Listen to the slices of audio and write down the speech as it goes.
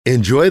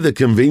Enjoy the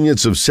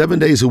convenience of 7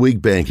 days a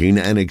week banking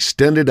and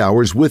extended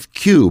hours with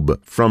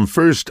Cube from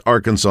First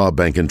Arkansas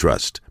Bank and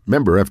Trust.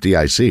 Member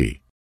FDIC.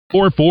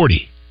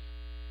 440.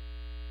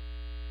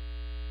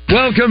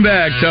 Welcome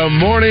back to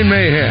Morning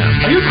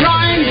Mayhem. Are you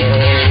crying?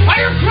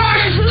 Are you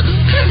crying?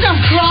 There's no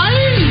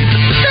crying.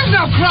 There's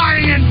no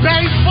crying in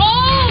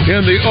baseball.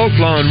 In the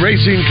Oaklawn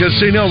Racing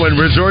Casino and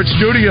Resort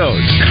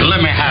Studios. Let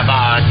me have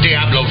a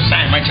Diablo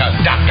sandwich, a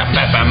Dr.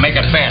 Pepper. Make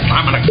it fast.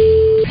 I'm going to...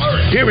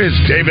 Here is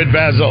David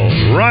Basil,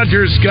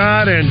 Roger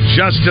Scott, and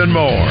Justin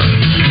Moore.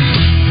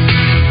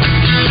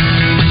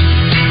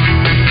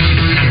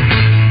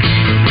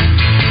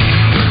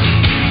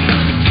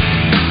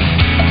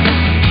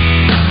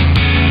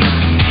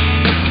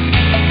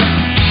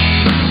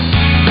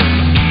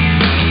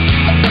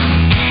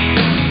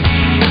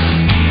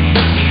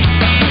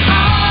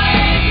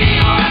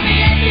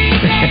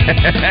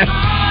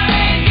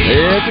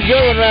 It's a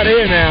good one right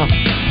here now.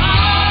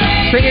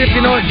 Sing it if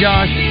you know it,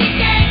 Josh.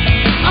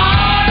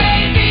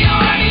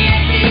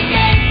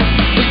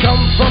 We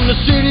come from the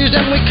cities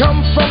and we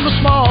come from the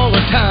smaller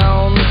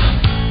towns.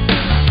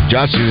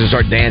 Josh is going to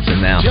start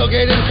dancing now.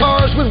 Tailgating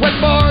cars with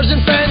wet bars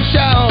and fans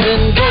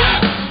shouting, go,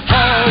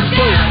 Hogs,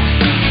 go.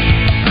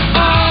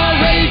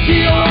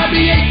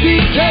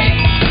 R-A-D-O-R-B-A-C-K.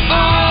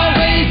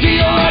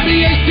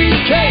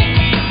 R-A-D-O-R-B-A-C-K.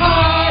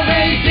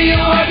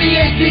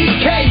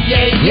 R-A-D-O-R-B-A-C-K.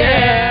 Yeah,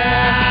 yeah.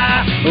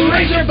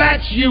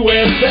 Razorbacks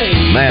USA.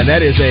 Man,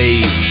 that is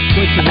a...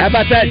 How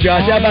about that,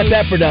 Josh? How about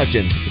that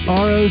production?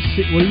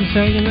 R-O-C... What are you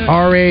saying in that?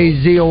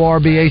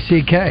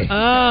 R-A-Z-O-R-B-A-C-K.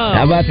 Oh.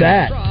 How about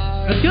that?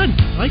 That's good.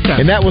 I like that.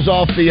 And that was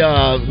off the...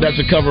 that's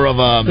a cover of...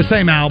 the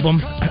same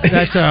album.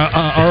 That's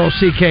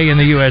R-O-C-K in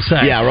the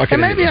USA. Yeah, Rockin'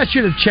 And maybe I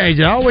should have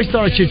changed it. I always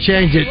thought I should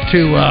change it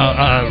to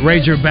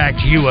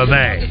Razorbacks U of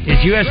A.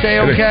 Is USA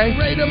okay?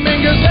 Wow.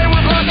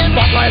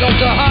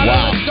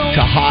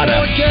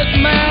 Tejada. Get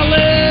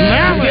Mallet.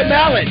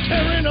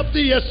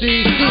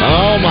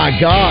 Oh, my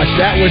gosh.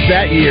 That was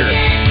that year.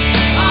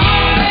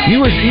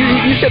 You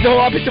said the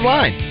whole offensive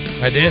line.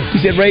 I did. You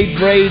said Ray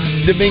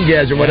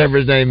Dominguez or whatever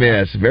his name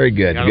is. Very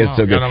good. Good.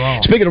 So good.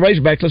 Speaking of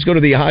Razorbacks, let's go to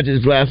the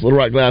Hodges Glass, Little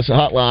Rock Glass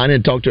hotline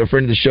and talk to a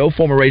friend of the show,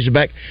 former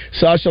Razorback,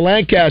 Sasha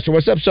Lancaster.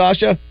 What's up,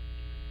 Sasha?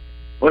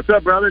 What's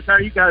up, brothers? How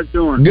are you guys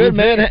doing? Good,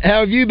 man.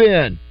 How have you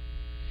been?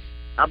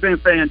 I've been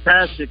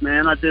fantastic,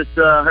 man. I just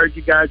heard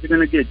you guys are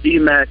going to get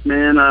D-Mac,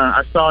 man.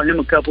 I saw him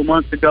a couple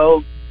months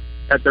ago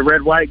at the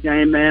Red-White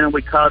game, man, and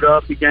we caught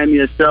up. He gave me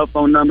his cell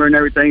phone number and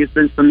everything. It's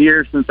been some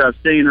years since I've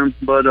seen him,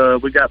 but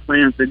we got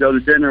plans to go to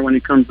dinner when he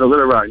comes to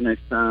Little Rock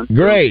next time.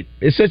 Great.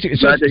 It's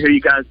glad to hear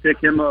you guys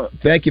pick him up.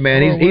 Thank you,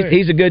 man.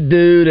 He's a good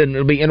dude, and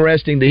it'll be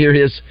interesting to hear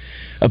his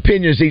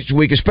opinions each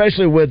week,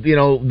 especially with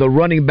the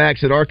running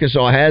backs that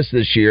Arkansas has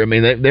this year. I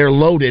mean, they're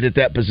loaded at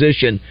that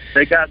position.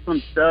 They got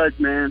some studs,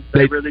 man.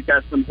 They really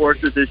got some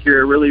horses this year.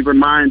 It really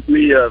reminds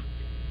me of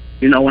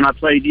when I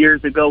played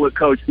years ago with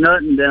Coach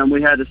Nutt and them,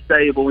 we had a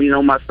stable.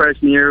 My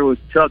freshman year was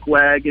Chuck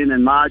Wagon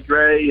and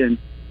Madre, and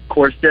of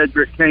course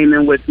Cedric came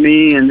in with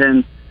me. And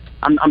then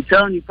I'm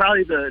telling you,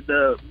 probably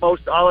the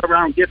most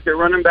all-around gifted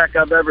running back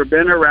I've ever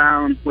been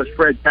around was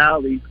Fred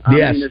Talley. I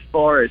mean, as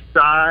far as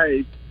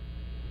size,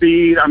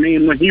 speed. I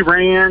mean, when he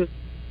ran,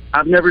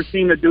 I've never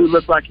seen a dude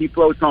look like he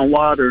floats on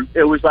water.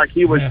 It was like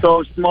he was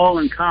so small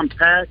and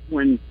compact.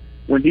 When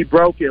he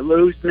broke it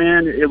loose,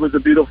 man, it was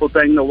a beautiful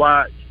thing to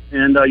watch.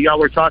 And y'all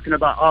were talking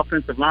about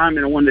offensive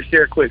linemen. I wanted to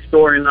share a quick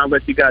story, and I'll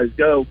let you guys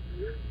go.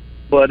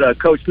 But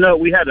Coach Nutt,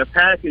 we had a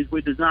package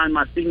we designed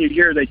my senior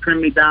year. They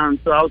trimmed me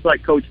down, so I was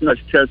like Coach Nutt's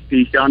chess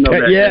piece. Y'all know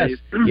that. Yes,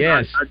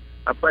 yes.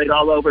 I played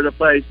all over the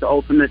place, the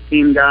ultimate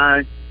team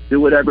guy, do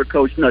whatever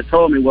Coach Nutt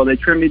told me. Well, they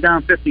trimmed me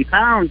down 50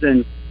 pounds,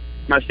 and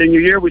my senior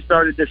year we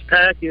started this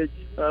package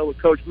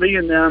with Coach Lee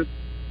and them,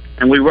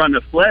 and we run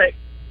the flex,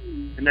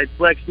 and they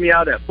flexed me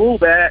out at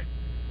fullback.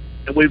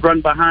 And we run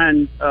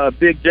behind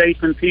Big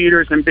Jason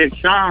Peters and Big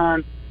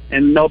Sean,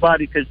 and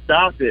nobody could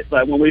stop it.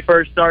 Like when we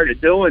first started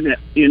doing it,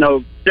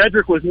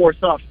 Cedric was more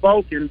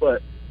soft-spoken,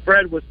 but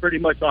Fred was pretty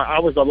much, I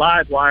was a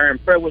live wire,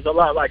 and Fred was a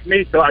lot like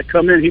me. So I'd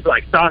come in, he'd be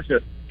like, Sasha,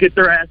 get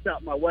their ass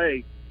out my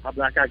way. I'd be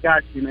like, I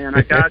got you, man,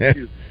 I got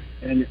you.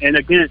 And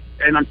again,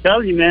 and I'm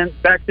telling you, man,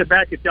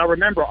 back-to-back, if y'all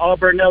remember,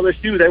 Auburn,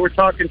 LSU, they were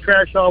talking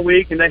trash all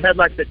week, and they had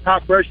like the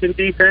top rushing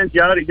defense,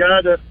 yada,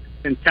 yada.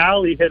 And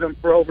Talley hit him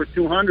for over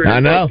 200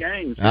 in those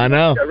games. I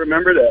know. I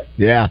remember that.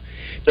 Yeah.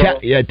 So,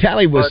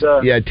 Talley was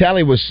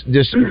Talley was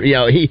just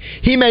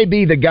he may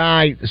be the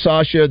guy,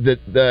 Sasha,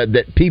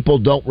 that people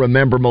don't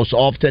remember most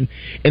often.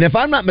 And if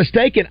I'm not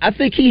mistaken, I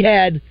think he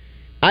had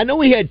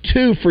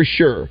two for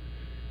sure.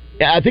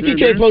 I think he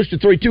came close to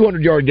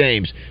 200-yard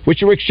games,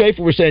 which Rick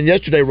Schaefer was saying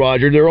yesterday,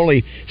 Roger. There are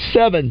only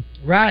 7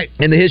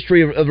 in the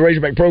history of the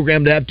Razorback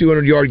program to have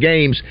 200-yard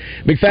games.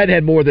 McFadden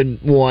had more than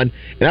one.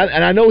 And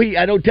I know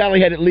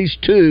Talley had at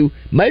least 2,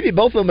 maybe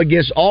both of them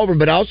against Auburn,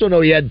 but I also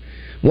know he had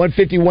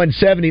 150,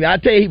 170. I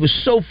tell you, he was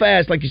so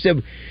fast, like you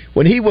said,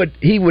 when he would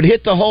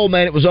hit the hole,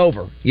 man, it was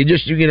over. You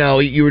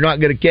were not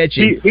going to catch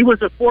him. He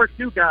was a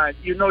 4.2 guy.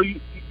 You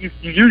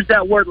use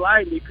that word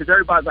lightly because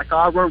everybody's like,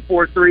 I run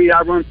 4.3,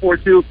 I run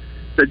 4.2.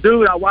 a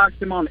dude. I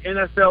watched him on the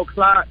NFL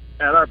clock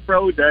at our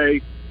pro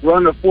day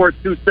run a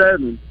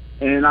 4.27,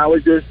 and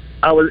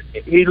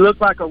he looked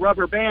like a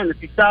rubber band.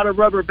 If you shot a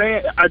rubber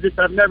band,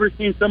 I've never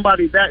seen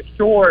somebody that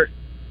short,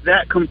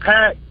 that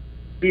compact,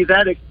 be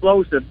that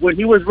explosive. When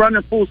he was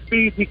running full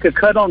speed, he could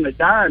cut on the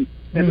dime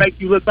and make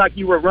you look like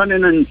you were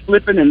running and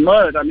slipping in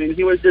mud. I mean,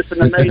 he was just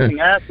an amazing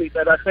athlete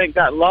that I think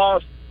got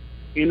lost.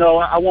 You know,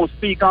 I won't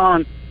speak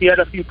on. He had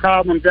a few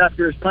problems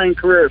after his playing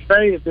career at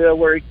Fayetteville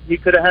where he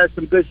could have had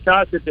some good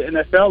shots at the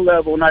NFL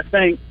level, and I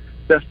think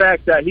the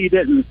fact that he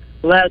didn't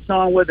latch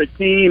on with a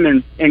team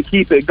and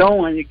keep it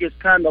going, it gets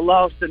kind of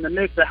lost in the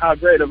mix of how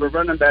great of a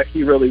running back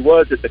he really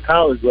was at the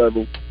college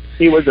level.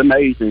 He was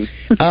amazing.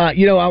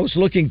 You know, I was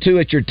looking, too,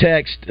 at your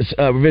text,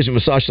 revision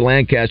with Sasha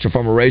Lancaster,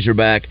 former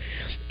Razorback,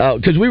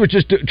 because we were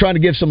just trying to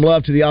give some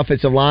love to the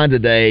offensive line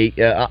today,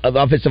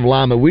 offensive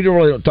linemen. We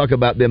don't talk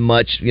about them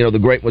much, you know, the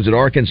great ones at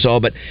Arkansas,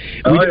 but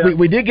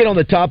we did get on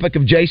the topic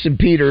of Jason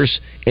Peters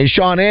and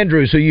Sean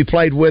Andrews, who you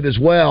played with as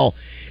well.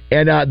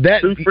 And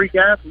that two freak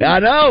athletes. I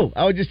know.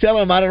 I was just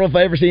telling him I don't know if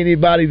I ever see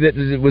anybody that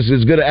was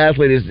as good an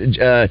athlete as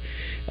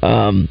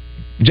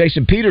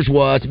Jason Peters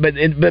was, but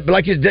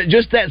like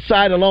just that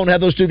side alone, have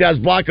those two guys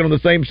blocking on the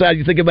same side.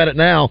 You think about it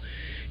now,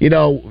 you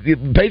know,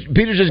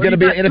 Peters is going to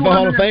be an NFL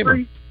Hall of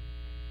Famer.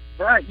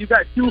 Right, you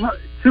got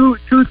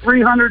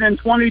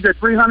 320 to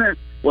 300.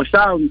 Well,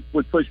 Sean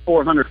would push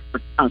 400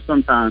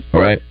 sometimes.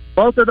 Right.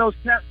 Both of those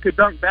cats could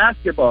dunk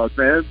basketballs,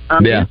 man. I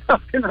mean, you're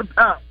talking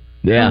about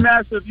two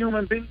massive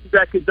human beings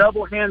that could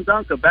double hand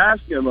dunk a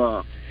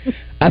basketball.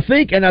 I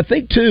think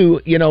too,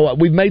 you know,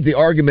 we've made the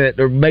argument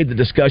or made the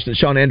discussion that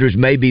Sean Andrews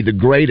may be the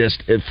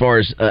greatest as far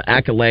as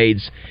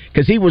accolades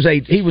because he was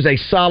a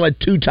solid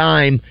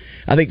two-time,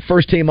 I think,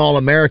 first-team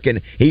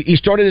All-American. He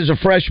started as a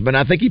freshman.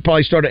 I think he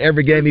probably started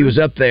every game he was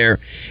up there.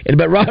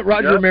 But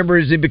Roger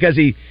remembers him because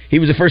he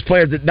was the first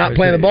player that not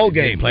playing the bowl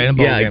game. Playing the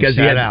bowl game, because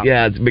he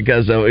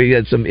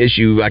had some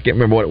issue. I can't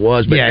remember what it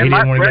was. But he didn't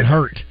want to get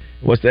hurt.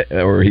 What's that?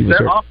 Or he was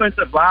hurt.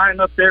 Offensive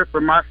line up there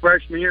for my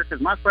freshman year because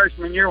my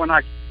freshman year when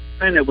I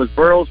it was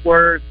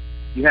Burlsworth,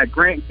 you had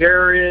Grant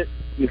Garrett,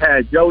 you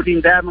had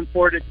Jodine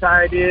Davenport at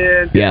tight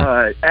end,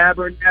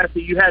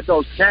 Abernathy. You had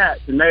those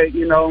cats, and they,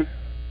 you know,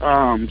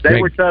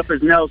 they were tough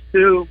as nails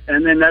too.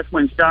 And then that's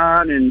when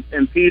Sean and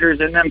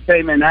Peters and them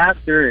came in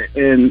after.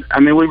 And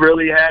I mean, we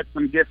really had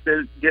some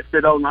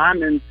gifted old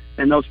linemen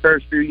in those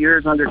first few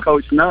years under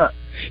Coach Nutt.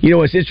 You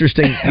know, it's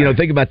interesting. You know,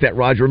 think about that,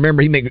 Roger.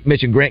 Remember, he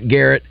mentioned Grant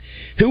Garrett.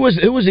 Who was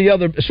the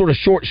other sort of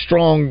short,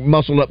 strong,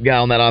 muscled-up guy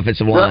on that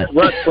offensive line?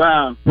 Russ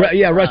Brown.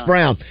 Russ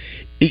Brown.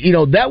 You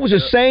know, that was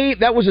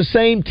the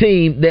same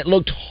team that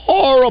looked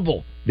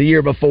horrible the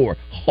year before.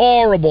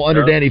 Horrible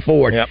under Danny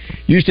Ford. Yep.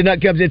 Houston Nutt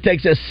comes in,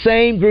 takes that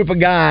same group of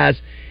guys,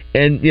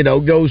 and you know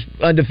goes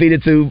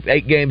undefeated through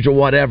 8 games or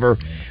whatever.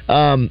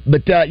 You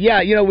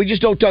know, we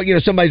just don't talk. You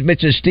know, somebody's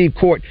mentioned Steve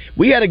Court.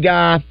 We had a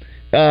guy.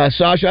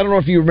 Sasha, I don't know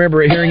if you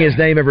remember hearing his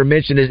name ever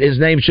mentioned. His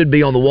name should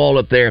be on the wall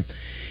up there.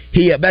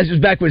 This was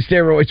back when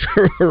steroids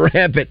were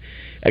rampant.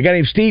 A guy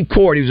named Steve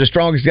Court. He was the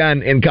strongest guy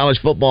in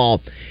college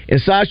football. And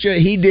Sasha,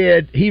 he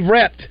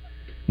repped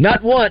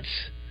not once,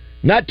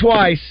 not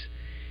twice.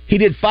 He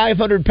did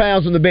 500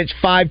 pounds on the bench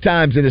 5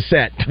 times in a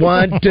set.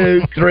 1,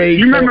 2, 3.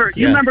 You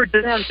remember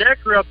Dan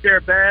Decker up there,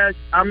 Baz?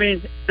 I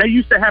mean, they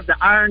used to have the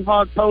Iron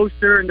Hog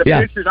poster and the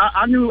pictures.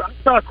 I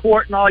saw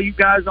Court and all you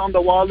guys on the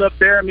wall up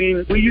there. I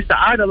mean, we used to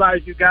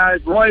idolize you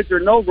guys, roids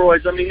or no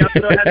roids. I mean, you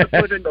still had to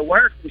put in the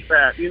work and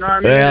that. You know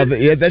what I mean?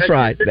 Yeah, that's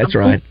right. That's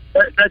right.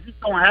 That just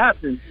don't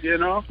happen, you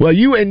know. Well,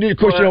 you and of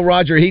course, you know,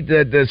 Roger.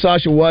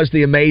 Sasha was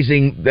the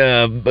amazing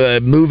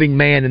moving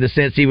man in the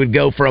sense he would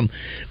go from,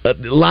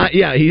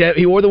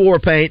 he wore the war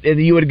paint, and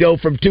you would go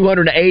from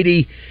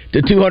 280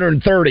 to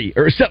 230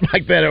 or something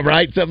like that,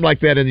 right? Something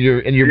like that in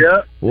your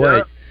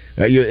way.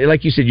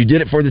 Like you said, you did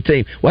it for the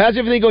team. Well, how's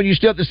everything going? You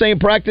still at the same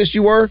practice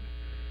you were?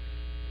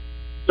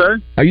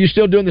 Sir? Are you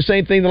still doing the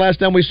same thing the last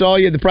time we saw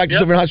you at the practice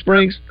over in Hot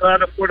Springs?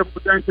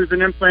 Affordable dentures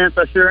and implants.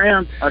 I sure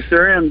am.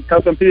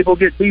 Helping people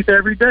get teeth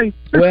every day.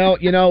 Well,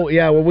 you know,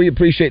 we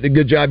appreciate the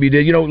good job you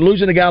did. You know,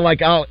 losing a guy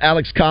like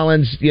Alex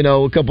Collins, you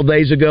know, a couple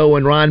days ago,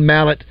 and Ryan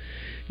Mallett,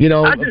 you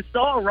know. I just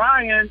saw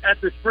Ryan at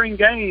the spring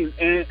game,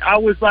 and I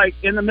was like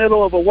in the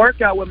middle of a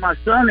workout with my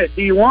son at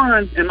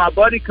D1, and my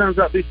buddy comes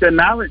up. He said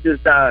Mallett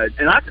just died,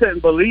 and I couldn't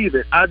believe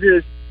it. I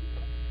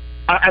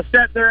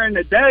sat there in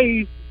the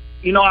daze.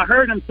 You know, I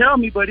heard him tell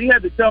me, but he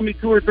had to tell me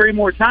 2 or 3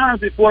 more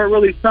times before it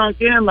really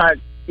sunk in. Like,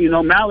 you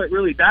know, Mallett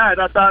really died.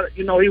 I thought,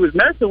 you know, he was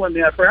messing with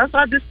me at first.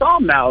 I just saw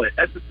Mallett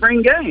at the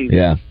spring game.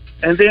 Yeah.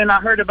 And then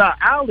I heard about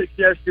Alex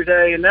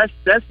yesterday, and that's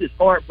just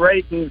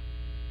heartbreaking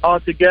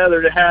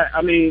altogether to have.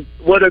 I mean,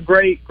 what a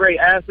great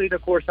athlete.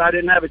 Of course, I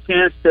didn't have a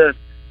chance to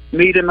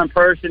meet him in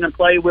person and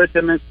play with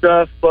him and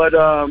stuff, but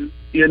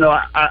you know,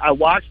 I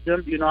watched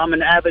him. You know, I'm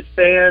an avid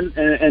fan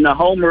and a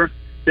homer,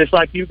 just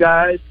like you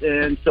guys,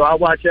 and so I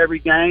watch every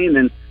game,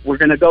 and we're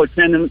going to go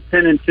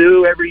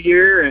 10-2 every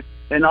year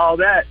and all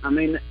that. I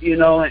mean, you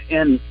know,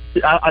 and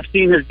I've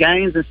seen his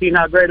games and seen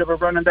how great of a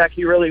running back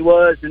he really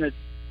was, and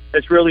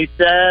it's really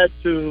sad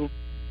to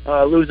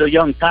lose a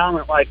young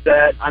talent like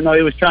that. I know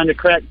he was trying to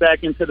crack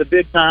back into the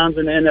big times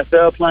in the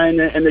NFL, playing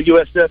in the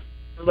USF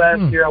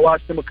last year. I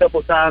watched him a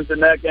couple times in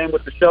that game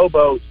with the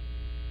Showboats.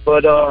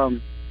 But,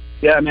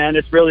 yeah, man,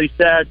 it's really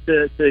sad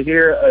to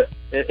hear.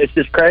 It's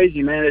just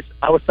crazy, man.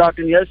 I was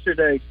talking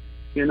yesterday,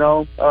 to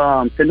know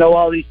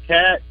all these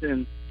cats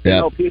and,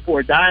 people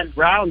are dying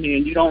around me,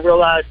 and you don't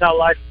realize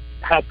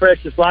how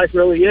precious life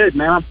really is,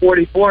 man. I'm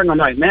 44, and I'm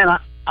like, man,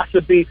 I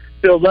should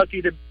feel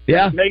lucky to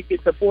make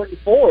it to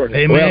 44.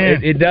 Amen. Well,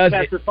 it does.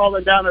 Cats are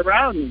falling down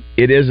around me.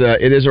 It is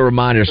a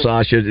reminder,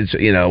 Sasha. It's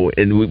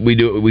and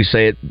we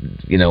say it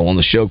on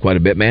the show quite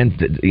a bit, man.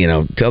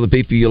 Tell the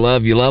people you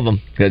love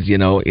them, because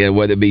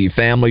whether it be your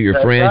family,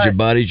 your friends, your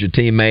buddies, your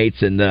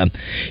teammates, and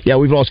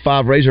we've lost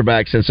 5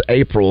 Razorbacks since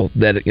April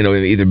that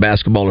either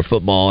basketball or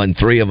football, and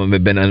 3 of them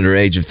have been under the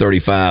age of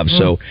 35.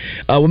 So,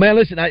 well, man,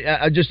 listen,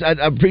 I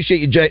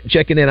appreciate you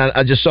checking in.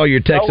 I just saw your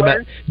text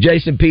about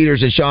Jason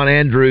Peters and Sean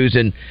Andrews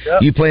and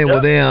you playing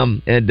with them.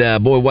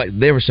 And boy,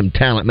 there was some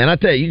talent, man. I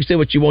tell you can say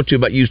what you want to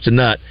about Houston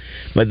Nutt,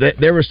 but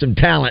there was some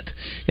talent,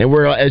 and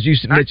we're as you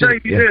mentioned. I tell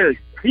you this,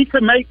 he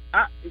could make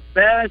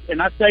bad,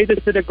 and I say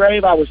this to the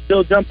grave. I would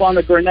still jump on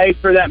the grenade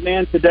for that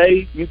man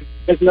today. You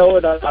guys know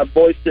it. I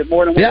voiced it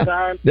more than one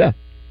time. Yeah.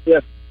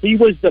 He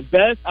was the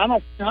best. I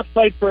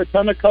played for a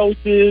ton of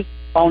coaches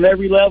on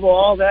every level,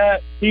 all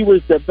that. He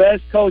was the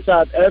best coach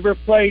I've ever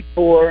played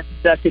for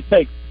that could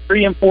take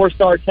 3- and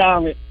 4-star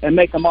talent and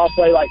make them all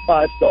play like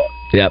 5-star.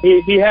 Yep.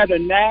 He had a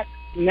knack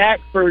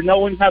for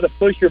knowing how to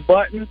push your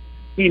buttons.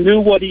 He knew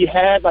what he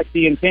had, like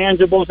the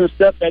intangibles and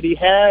stuff that he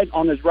had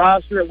on his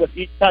roster with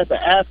each type of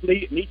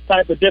athlete and each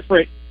type of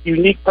different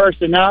unique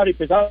personality,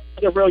 because I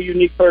was a real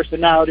unique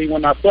personality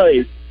when I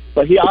played.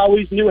 But he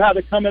always knew how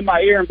to come in my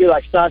ear and be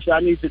like, Sasha,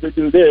 I need you to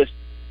do this.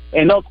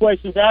 And no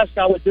questions asked,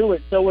 I would do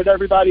it. So would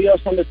everybody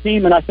else on the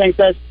team. And I think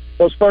that's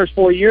those first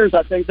 4 years,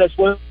 I think that's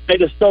what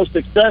made us so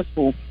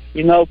successful,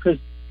 because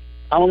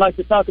I don't like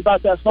to talk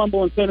about that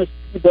fumble in Tennessee,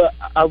 but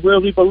I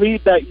really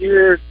believe that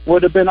year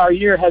would have been our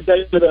year had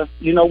they would have,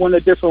 went a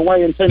different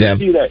way in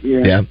Tennessee that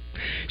year. Yeah,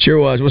 sure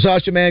was. Well,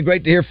 Sasha, man,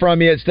 great to hear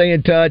from you. Stay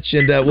in touch,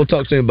 and we'll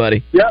talk soon,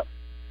 buddy. Yep.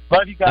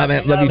 Love you guys.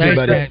 Man. Love you too,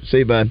 buddy. See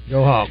you, bud.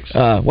 Go Hawks.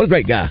 What a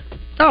great guy.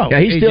 Oh, yeah,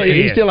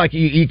 he's still like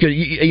you could.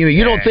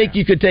 You don't think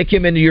you could take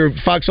him into your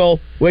foxhole,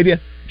 would you?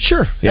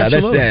 Sure. Yeah,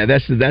 absolutely.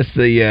 that's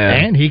the.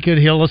 And he could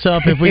heal us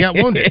up if we got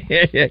wounded.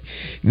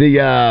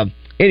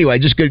 Anyway,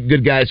 just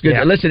good guys. Good.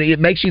 Yeah. Listen, it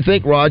makes you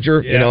think,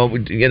 Roger. Yeah.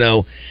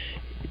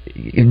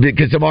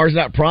 Because tomorrow's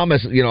not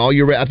promised.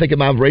 I think of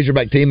my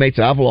Razorback teammates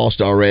I've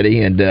lost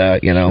already, and sure.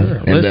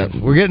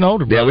 Listen, we're getting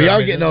older. Brother. Yeah, we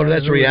are getting older.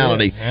 That's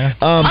reality. Yeah.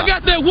 I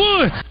got that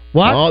wood.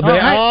 What?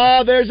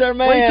 There's our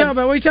man. What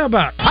are you talking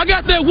about? I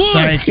got that wood.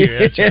 Thank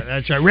you.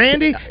 That's right.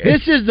 Randy,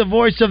 this is the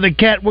voice of the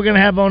cat we're going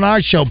to have on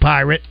our show,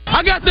 Pirate.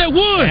 I got that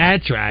wood.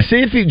 That's right. See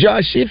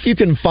if you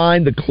can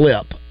find the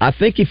clip. I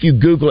think if you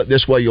Google it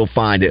this way, you'll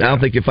find it. Yeah. I don't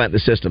think you'll find it in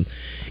the system.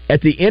 At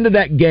the end of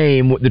that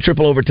game, the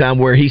triple overtime,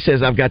 where he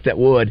says, I've got that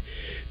wood,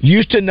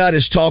 Houston Nutt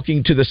is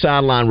talking to the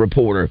sideline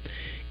reporter,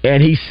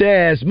 and he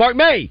says, Mark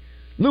May,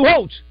 Lou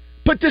Holtz,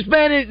 put this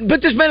man in a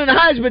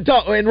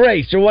Heisman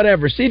race or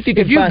whatever. See if you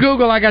can. If you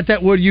Google, I got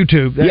that wood.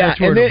 YouTube.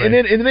 And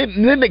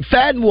then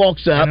McFadden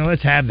walks up.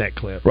 Let's have that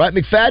clip. Right,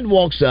 McFadden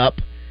walks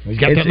up. He's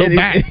got that little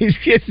bat.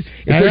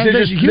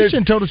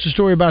 Houston told us a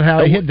story about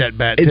how he hit that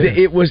bat.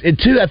 It was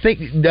I think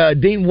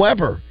Dean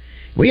Weber.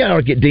 We ought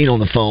to get Dean on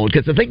the phone,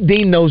 because I think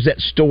Dean knows that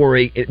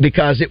story,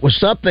 because it was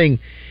something.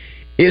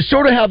 It's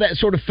sort of how that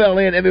sort of fell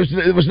in, and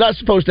it was not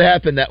supposed to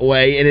happen that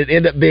way, and it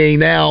ended up being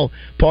now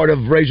part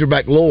of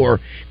Razorback lore.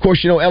 Of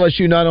course,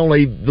 LSU not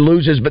only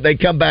loses, but they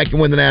come back and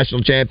win the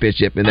national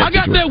championship. I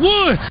got that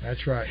wood.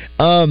 That's right.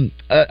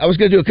 I was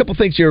going to do a couple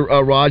things here,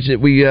 Raj.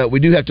 That we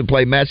do have to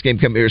play Matt's game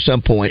coming here at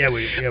some point.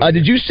 Yeah,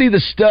 did you see the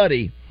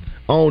study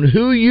on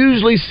who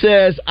usually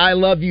says "I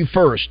love you"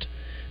 first,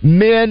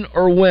 men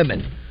or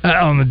women?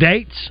 On the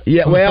dates?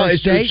 Yeah,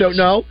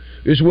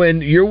 it's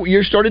when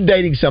you started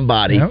dating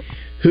somebody. Yep.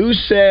 Who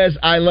says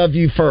 "I love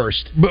you"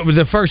 first? But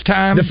the first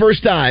time? The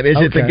first time. Is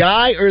it the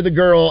guy or the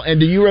girl?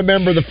 And do you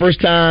remember the first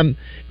time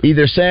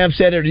either Sam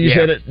said it or you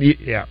said it?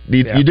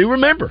 You do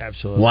remember?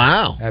 Absolutely.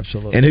 Wow.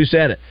 Absolutely. And who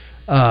said it?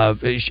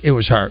 It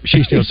was her.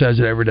 She still says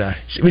it every day.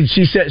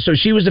 She said so.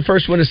 She was the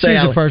first one to say.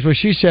 She's the first one.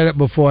 She said it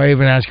before I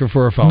even asked her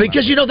for a phone.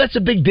 Because that's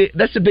a big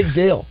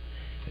deal.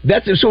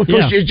 Josh.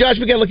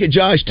 We got to look at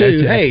Josh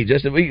too. Hey,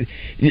 Justin.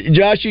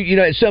 Josh,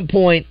 at some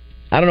point,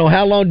 I don't know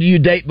how long do you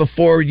date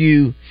before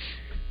you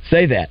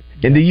say that,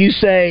 and do you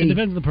say? It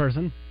depends on the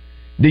person.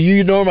 Do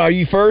you normally? Are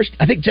you first?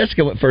 I think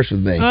Jessica went first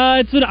with me.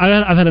 I've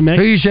had a mix.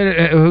 Who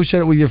said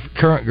it with your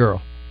current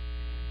girl?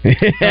 I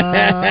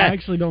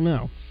actually don't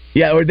know.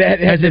 Yeah, or that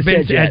has it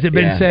been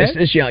said?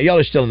 It's young. Y'all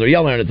are still in there.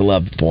 Y'all aren't at the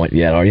love point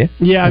yet, are you?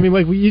 Yeah, I mean,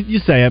 like you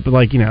say it, but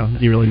do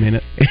you really mean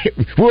it? I'm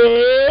kidding.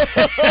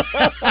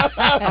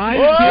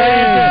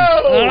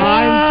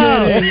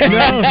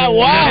 No,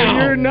 wow,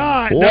 you're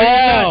not.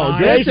 Wow,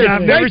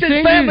 I've never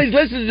seen families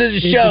listen to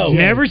the show.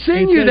 Never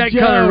seen you that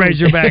color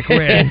Razorback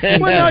red.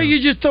 Well, no, you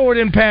just throw it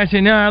in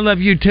passing. No, I love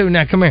you too.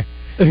 Now come here.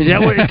 Is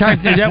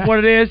that what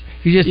it is?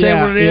 You just say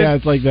what it is? Yeah,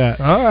 it's like that.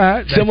 All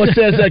right. Someone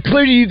says,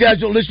 clearly you guys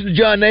don't listen to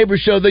John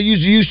Neighbors' show. They use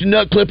the Houston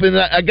Nut clip, and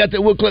I got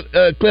that Will clip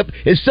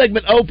as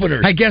segment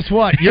openers. Hey, guess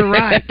what? You're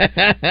right.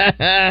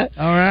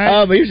 All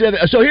right.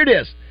 So here it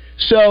is.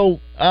 So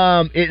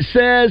it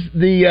says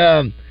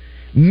the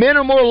men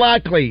are more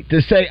likely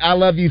to say "I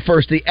love you"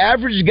 first. The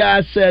average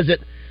guy says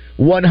it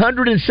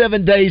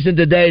 107 days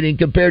into dating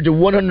compared to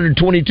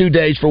 122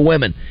 days for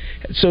women.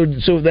 So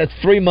that's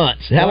 3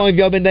 months. How long have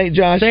y'all been dating,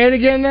 Josh? Say it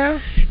again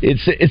now. It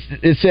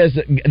says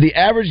the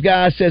average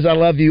guy says "I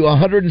love you"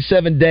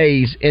 107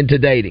 days into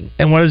dating.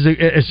 And what is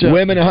it?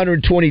 Women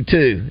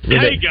 122.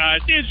 Hey guys,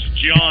 it's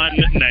John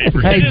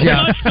Neighbors. Hey, and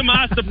John. much to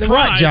my surprise,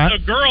 Right, John. a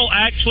girl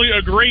actually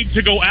agreed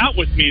to go out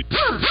with me.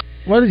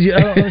 What did you? I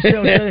don't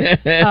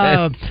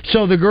understand.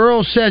 So the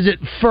girl says it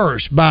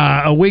first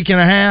by a week and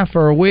a half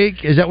or a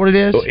week. Is that what it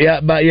is? Yeah,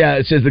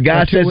 it says the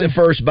guy says it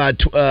first by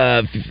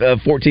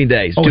 14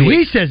 days. Oh, 2 he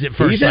weeks. says it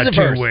first. He says by it 2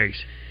 first. weeks.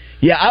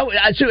 Yeah,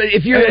 so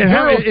if you're a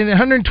girl in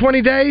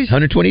 120 days,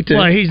 122.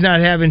 Well, he's not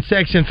having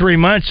sex in 3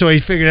 months, so he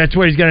figured that's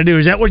what he's going to do.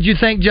 Is that what you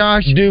think,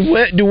 Josh?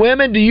 Do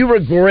women? Do you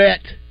regret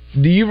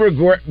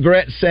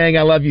saying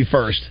 "I love you"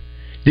 first?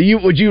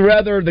 Would you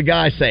rather the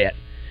guy say it?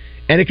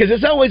 And because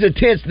it's always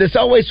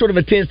sort of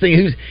a tense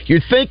thing. You're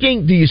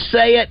thinking, do you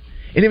say it?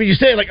 And then when you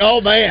say it, like,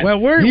 oh man,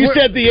 you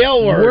said the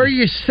L word. Where are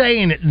you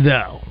saying it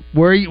though?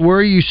 Where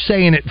are you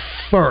saying it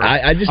first?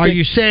 Are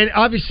you saying,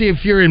 obviously,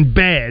 if you're in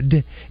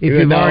bed?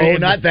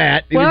 Not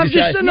that. Well, I'm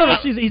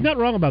just he's not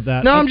wrong about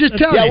that. No, I'm just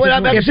telling you.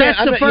 If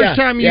that's the first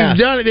time you've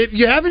done it, if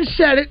you haven't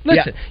said it,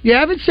 listen, you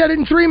haven't said it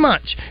in 3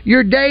 months.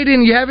 You're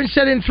dating, you haven't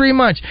said it in 3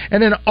 months,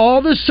 and then all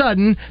of a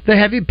sudden the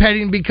heavy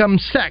petting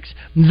becomes sex.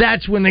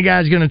 That's when the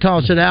guy's going to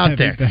toss it out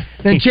there.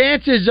 Then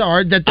chances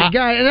are that the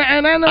guy,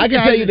 and I know I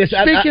can tell you this,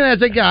 speaking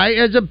as a guy,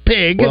 as a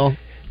pig. Well,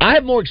 I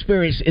have more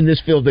experience in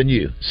this field than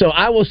you, so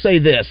I will say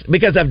this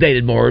because I've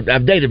dated more.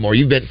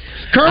 You've been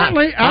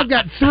currently. I've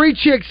got 3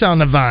 chicks on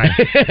the vine.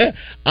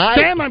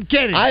 Sam, I'm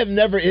kidding. I have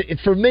never.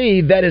 For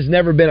me, that has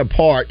never been a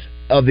part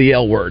of the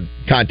L word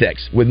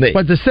context with me.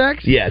 But the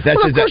sex? Yeah,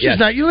 that's of course it's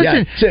not. You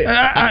listen,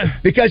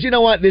 because you know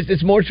what?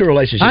 It's more to a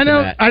relationship. I know.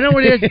 Than that. I know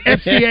what it is.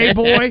 FCA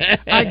boy,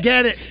 I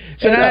get it.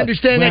 And I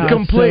understand that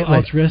completely. So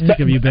altruistic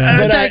of you, Ben.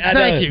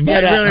 Thank you.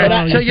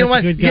 So you know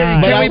what? Can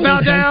we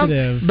bow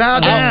down? Bow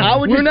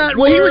down. We're not.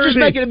 Well, he was just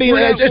making it be.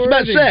 It's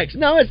about sex.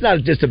 No, it's not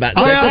just about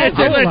sex.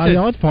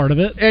 It's part of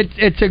it.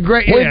 It's a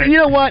great. Well, you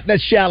know what?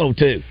 That's shallow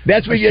too.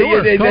 That's what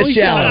that's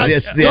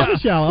shallow.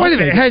 Shallow. Wait a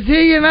minute. Has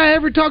he and I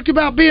ever talked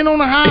about being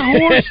on a high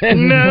horse?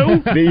 No.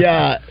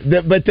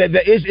 But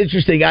it's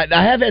interesting.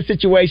 I have had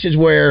situations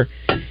where.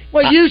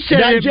 Well, you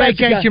said it at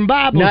Vacation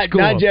Bible School.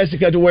 Not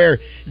Jessica, to where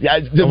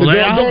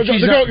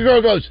the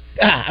girl goes,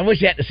 I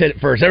wish you hadn't said it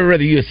first. I'd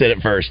rather you had said it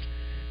first.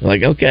 I'm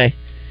like, okay.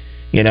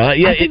 You know,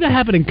 I think that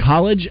happened in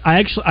college.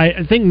 I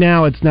think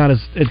now it's not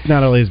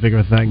really as big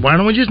of a thing. Why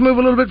don't we just move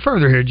a little bit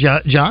further here,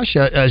 Josh?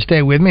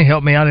 Stay with me,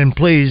 help me out, and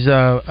please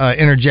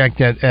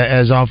interject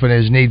as often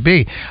as need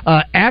be.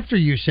 After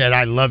you said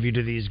 "I love you"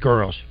 to these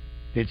girls,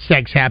 did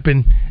sex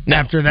happen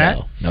after that?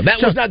 No, that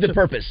was not the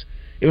purpose.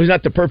 It was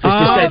not the purpose to say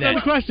that. That's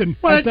the question.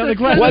 Well,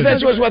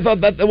 that's what I thought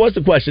that was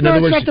the question. No,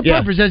 it's not the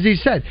purpose, as he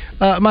said.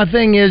 My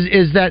thing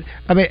is that,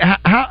 I mean,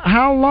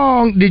 how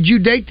long did you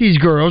date these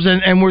girls,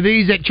 and were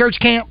these at church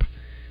camp?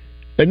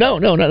 No,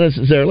 not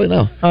necessarily,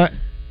 no.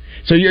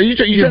 So you're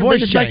trying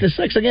to back to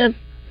sex again?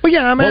 Well,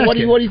 yeah, I'm asking.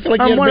 What do you feel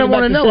like you I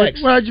want to know sex?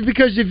 Well,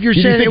 because if you're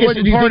saying it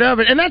wasn't part of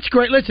it, and that's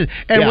great. Listen,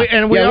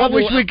 we all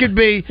wish we could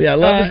be. Yeah,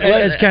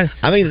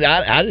 I mean,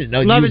 I didn't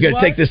know you were going to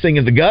take this thing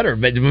in the gutter,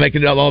 but make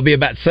it all be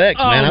about sex,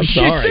 man. I'm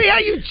sorry. See how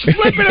you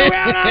flip it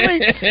around on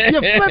me? You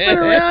flip it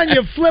around,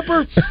 you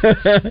flipper.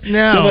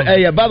 No.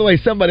 Hey, by the way,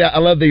 somebody, I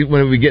love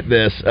when we get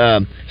this.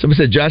 Somebody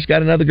said Josh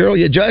got another girl.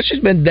 Yeah, Josh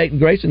has been dating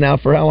Grayson now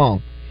for how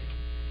long?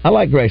 I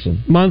like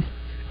Grayson. Month.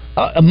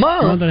 A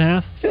month? A month and a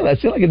half. Yeah, that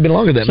seems like it'd been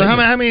longer than that. So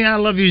how many I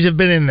love yous have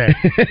been in there?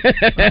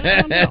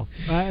 I don't know.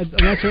 I'm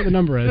not sure what the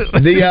number is.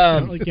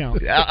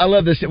 I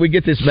love this. We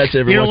get this message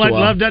every once in a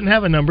while. Love doesn't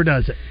have a number,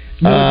 does it?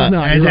 No,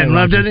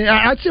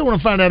 I still want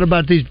to find out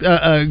about these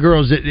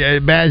girls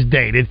that Baz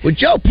dated. Would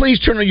y'all please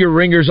turn your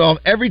ringers off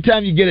every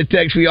time you get a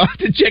text? We all have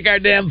to check our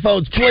damn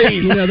phones,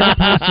 please. You know, that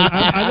person,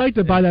 I'd like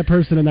to buy that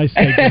person a nice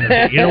steak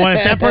dinner. You know what?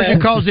 If that person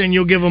calls in,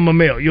 you'll give them a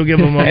meal.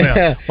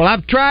 Well,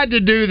 I've tried to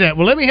do that.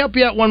 Well, let me help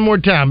you out one more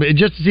time,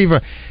 just to see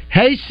if.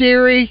 Hey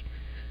Siri.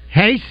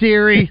 That's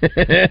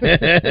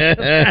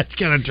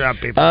going to drop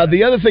people.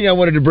 The other thing I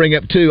wanted to bring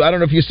up, too, I don't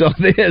know if you saw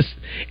this,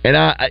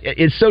 and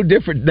it's so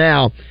different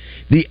now.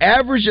 The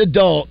average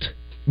adult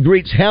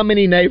greets how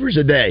many neighbors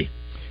a day?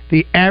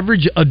 The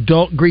average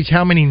adult greets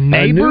how many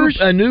neighbors?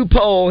 A new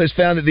poll has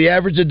found that the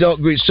average adult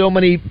greets so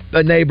many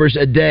neighbors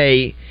a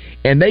day,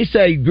 and they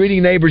say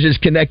greeting neighbors is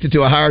connected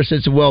to a higher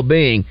sense of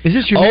well-being. Is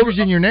this your neighbors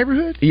in your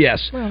neighborhood?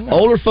 Yes. Well, no.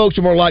 Older folks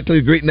are more likely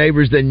to greet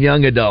neighbors than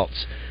young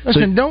adults.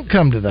 Listen, don't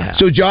come to the house.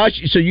 So, Josh,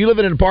 you live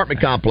in an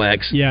apartment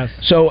complex. Yes.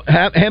 So,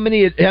 how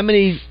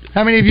many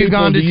How many of you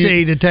gone to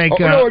see to take?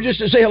 Or just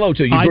to say hello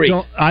to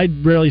you? I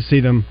rarely see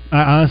them.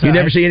 Honestly, you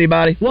never see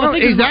anybody. Well,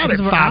 he's out at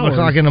 5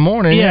 o'clock in the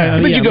morning.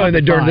 Yeah, but you go in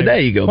there during the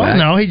day. You go back.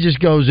 No, he just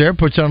goes there,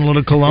 puts on a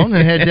little cologne,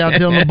 and heads out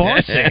till the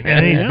bar scene,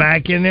 and he's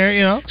back in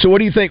there. So, what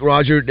do you think,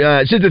 Roger?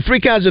 So, the three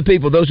kinds of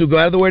people: those who go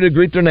out of the way to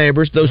greet their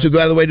neighbors, those who go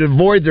out of the way to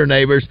avoid their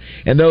neighbors,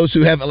 and those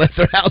who haven't left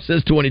their house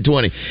since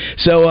 2020.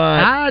 So,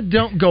 I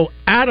don't go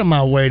out of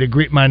my way to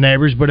greet my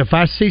neighbors, but if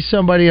I see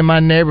somebody in my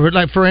neighborhood,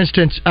 like for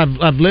instance,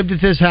 I've lived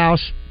at this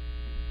house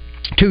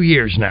 2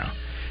 years now.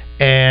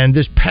 And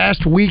this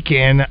past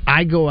weekend,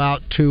 I go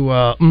out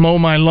to mow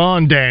my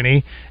lawn,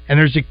 Danny, and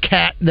there's a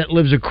cat that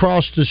lives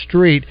across the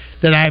street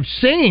that I've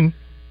seen,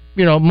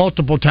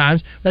 multiple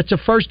times. That's the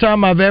first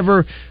time I've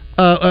ever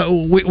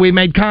we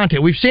made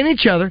contact. We've seen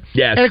each other.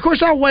 Yes. And, of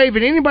course, I'll wave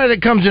at anybody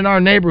that comes in our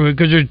neighborhood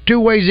because there's 2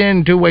 ways in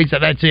and 2 ways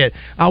out. That's it.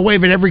 I'll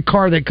wave at every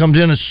car that comes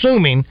in,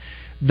 assuming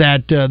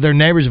that they're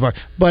neighbors of ours.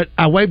 But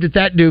I waved at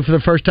that dude for the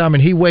first time,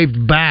 and he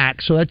waved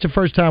back. So that's the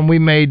first time we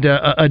made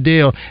a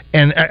deal.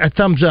 And a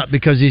thumbs up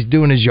because he's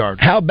doing his yard.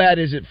 How bad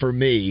is it for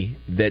me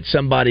that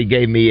somebody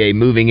gave me a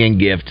moving-in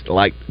gift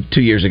like 2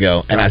 years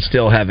ago, and I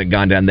still haven't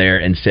gone down there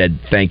and said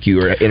thank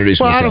you or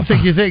introduced myself? I don't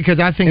think you think, because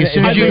I think as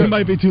soon as it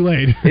might be too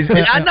late.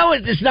 I know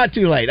it's not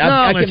too late.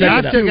 I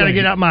still got to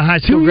get out my high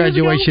school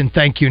graduation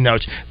thank you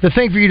notes. The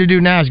thing for you to do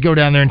now is go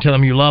down there and tell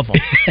them you love them.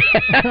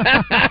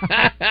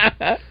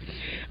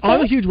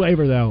 I'm a huge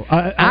waver, though.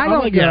 I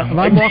don't get it.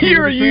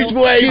 You're a huge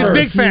waver.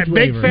 Big fan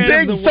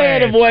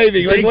of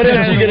waving. Like, what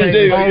else are you going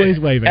to do? Always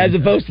waving. As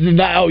opposed to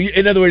not. Oh,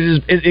 in other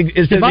words,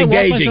 it's if I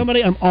engaging. walk by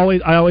somebody, I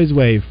always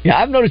wave. Yeah,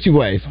 I've noticed you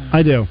wave.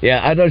 I do.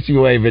 Yeah, I noticed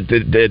you wave at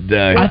is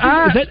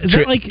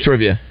that like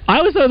trivia? I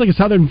always thought it was like a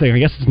Southern thing. I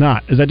guess it's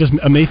not. Is that just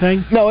a me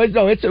thing? No,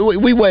 it's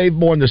we wave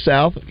more in the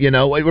South.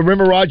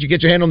 Remember, Rod? You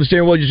get your hand on the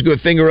steering wheel, you just go a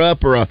finger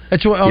up or a.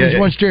 That's what on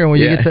one steering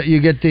wheel.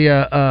 You get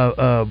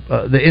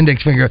the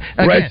index finger.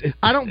 Again, right.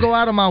 I don't go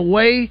out of my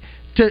way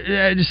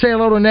to say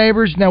hello to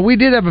neighbors. Now, we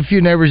did have a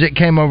few neighbors that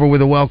came over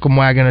with a welcome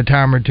wagon a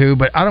time or two,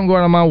 but I don't go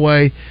out of my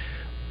way.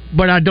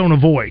 But I don't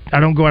avoid.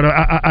 I don't go out.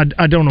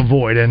 I don't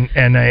avoid, and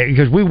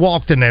because we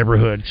walk the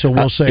neighborhood, so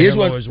we'll say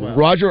hello as well.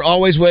 Roger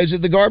always waves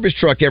at the garbage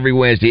truck every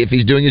Wednesday if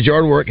he's doing his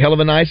yard work. Hell of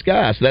a nice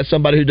guy. So that's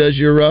somebody who does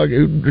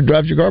who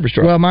drives your garbage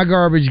truck. Well, my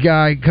garbage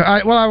guy.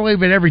 I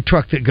wave at every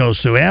truck that goes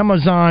through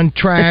Amazon,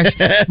 trash.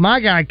 My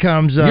guy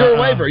comes. You're a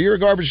waver. You're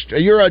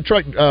a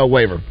truck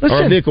waver. Listen,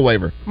 or a vehicle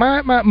waver.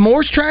 My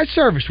Moore's Trash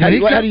Service. How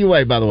do you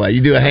wave? By the way,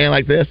 you do a hand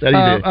like this. How do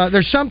you do?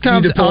 There's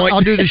sometimes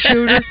I'll do the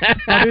shooter.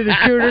 I'll do the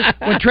shooter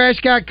when trash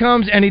guy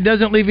comes and he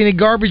doesn't leave any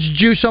garbage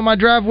juice on my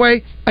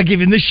driveway, I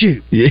give him the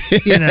shoot. Yeah.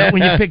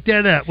 When you pick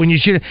that up, when you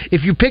shoot it.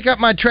 If you pick up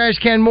my trash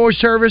can more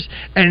service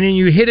and then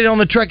you hit it on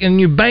the truck and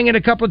you bang it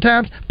a couple of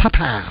times,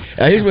 pow.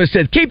 Here's what it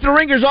said: keep the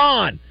ringers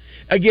on.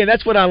 Again,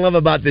 that's what I love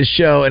about this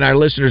show and our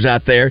listeners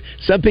out there.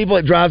 Some people,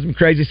 it drives them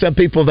crazy. Some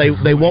people,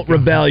 they want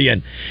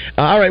rebellion.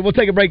 All right, we'll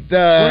take a break.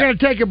 We're going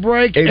to take a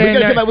break. We're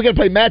going to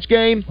play match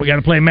game. We got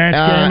to play match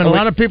game. And a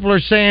lot of people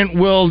are saying,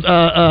 will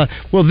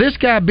this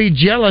guy be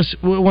jealous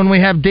when we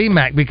have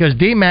D-Mac? Because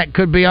D-Mac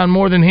could be on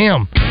more than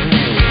him.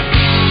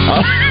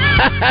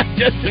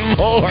 Just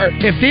more.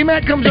 If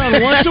D-Mac comes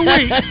on once a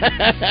week.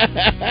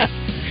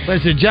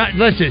 Listen,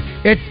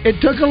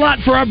 it took a lot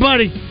for our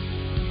buddy.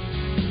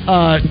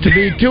 To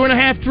be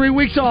 2.5, 3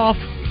 weeks off.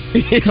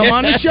 Come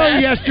on the show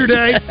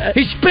yesterday.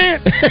 He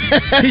spent.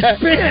 He's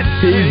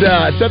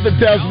something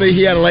tells me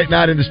he had a late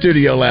night in the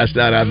studio last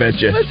night. I bet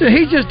you. Listen,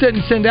 he just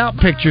didn't send out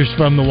pictures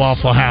from the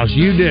Waffle House.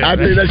 You did. I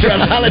do. That's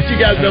right. I'll let you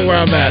guys know where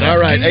I'm at. All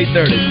right,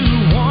 8:30.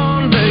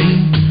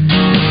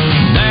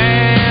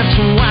 That's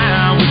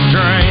why we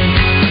drink.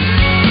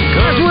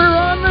 'Cause we're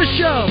on the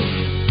show.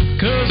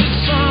 'Cause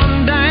it's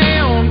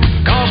sundown.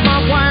 'Cause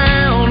my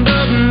wound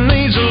up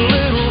needs a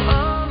little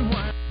unwound.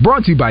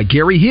 Brought to you by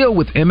Gary Hill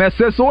with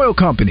MSS Oil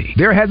Company.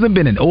 There hasn't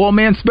been an oil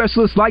man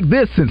specialist like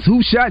this since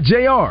Who Shot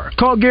JR.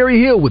 Call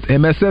Gary Hill with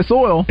MSS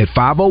Oil at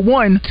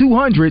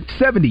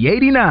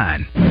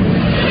 501-200-7089.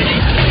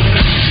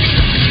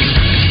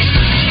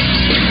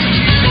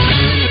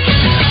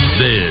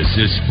 This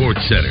is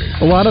Sports Center.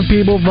 A lot of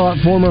people thought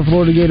former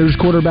Florida Gators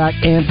quarterback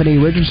Anthony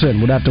Richardson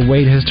would have to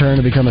wait his turn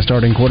to become a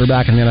starting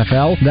quarterback in the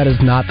NFL. That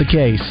is not the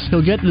case.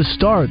 He'll get the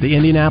start. The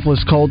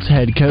Indianapolis Colts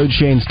head coach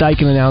Shane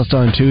Steichen announced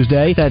on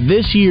Tuesday that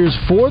this year's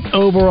 4th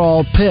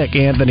overall pick,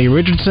 Anthony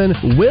Richardson,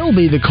 will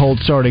be the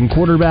Colts starting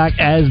quarterback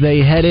as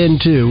they head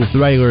into the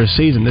regular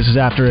season. This is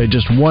after a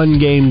just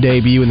one-game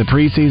debut in the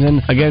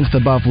preseason against the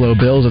Buffalo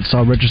Bills that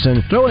saw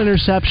Richardson throw an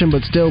interception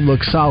but still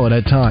look solid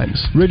at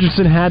times.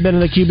 Richardson had been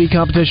in the QB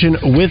competition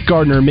with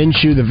Gardner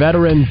Minshew, the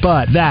veteran,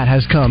 but that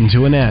has come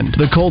to an end.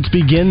 The Colts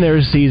begin their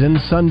season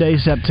Sunday,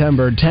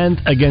 September 10th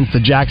against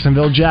the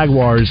Jacksonville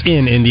Jaguars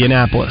in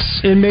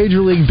Indianapolis. In Major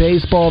League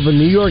Baseball, the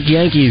New York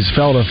Yankees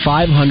fell to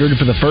 .500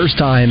 for the first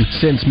time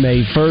since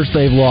May 1st.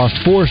 They've lost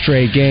 4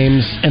 straight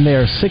games, and they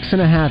are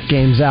 6.5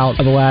 games out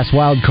of the last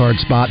wild card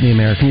spot in the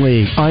American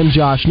League. I'm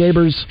Josh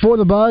Neighbors for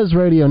the Buzz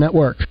Radio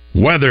Network.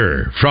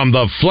 Weather from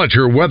the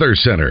Fletcher Weather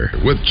Center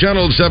with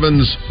Channel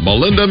 7's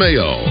Melinda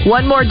Mayo.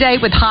 One more day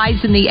with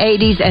highs in the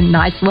 80s and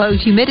nice low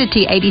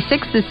humidity.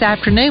 86 this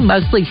afternoon,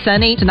 mostly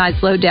sunny.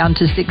 Tonight's low down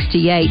to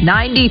 68.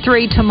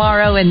 93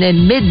 tomorrow, and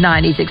then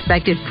mid-90s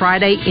expected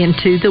Friday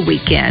into the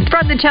weekend.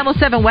 From the Channel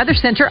 7 Weather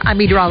Center, I'm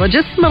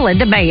meteorologist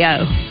Melinda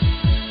Mayo.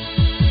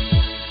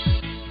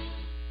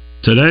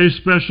 Today's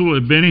special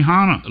at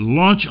Benihana,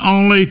 lunch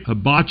only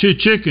hibachi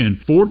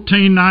chicken,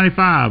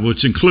 $14.95,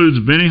 which includes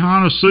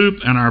Benihana soup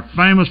and our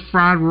famous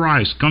fried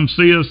rice. Come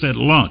see us at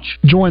lunch.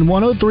 Join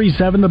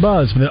 103.7 The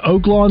Buzz for the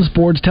Oaklawn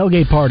Sports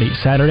Tailgate Party,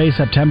 Saturday,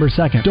 September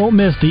 2nd. Don't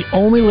miss the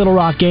only Little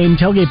Rock game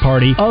tailgate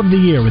party of the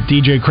year with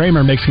DJ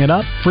Kramer mixing it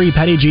up, free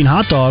Petty Jean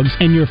hot dogs,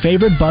 and your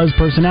favorite Buzz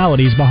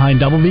personalities behind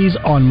Double V's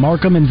on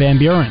Markham and Van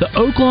Buren. The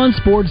Oaklawn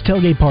Sports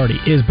Tailgate Party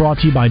is brought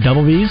to you by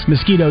Double V's,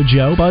 Mosquito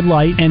Joe, Bud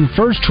Light, and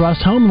First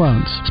Trust Home Loans.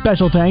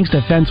 Special thanks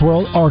to Fence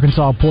World,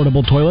 Arkansas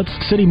Portable Toilets,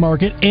 City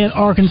Market, and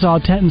Arkansas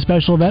Tent and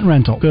Special Event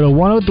Rental. Go to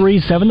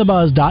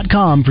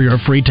 1037thebuzz.com for your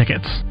free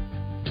tickets.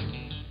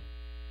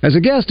 As a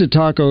guest at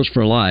Tacos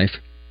for Life,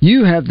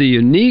 you have the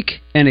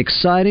unique and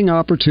exciting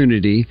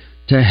opportunity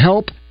to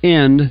help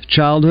end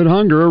childhood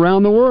hunger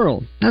around the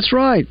world. That's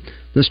right.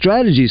 The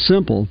strategy is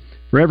simple.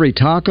 For every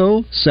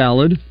taco,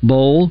 salad,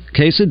 bowl,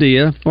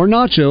 quesadilla, or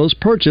nachos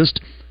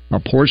purchased, a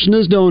portion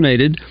is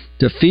donated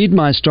to Feed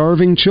My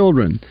Starving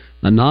Children,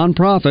 a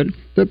nonprofit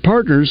that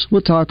partners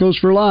with Tacos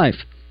for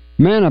Life.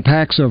 Manna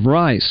packs of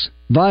rice,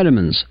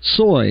 vitamins,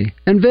 soy,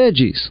 and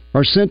veggies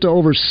are sent to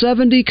over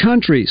 70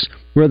 countries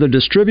where they're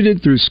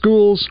distributed through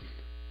schools,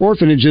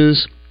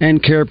 orphanages,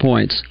 and care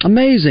points.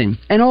 Amazing.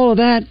 And all of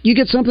that, you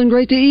get something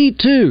great to eat,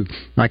 too.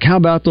 Like, how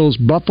about those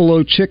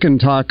buffalo chicken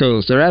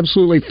tacos? They're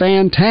absolutely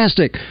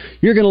fantastic.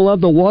 You're going to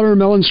love the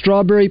watermelon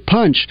strawberry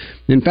punch.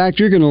 In fact,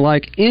 you're going to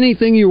like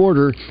anything you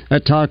order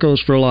at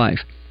Tacos for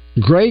Life.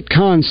 Great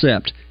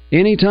concept.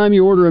 Anytime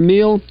you order a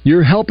meal,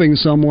 you're helping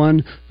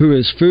someone who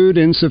is food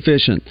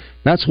insufficient.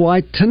 That's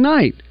why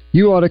tonight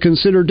you ought to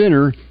consider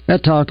dinner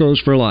at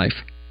Tacos for Life.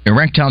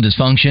 Erectile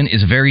dysfunction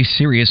is a very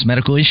serious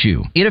medical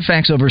issue. It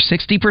affects over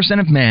 60%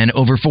 of men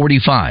over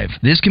 45.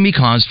 This can be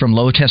caused from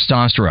low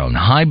testosterone,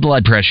 high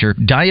blood pressure,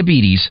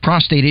 diabetes,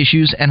 prostate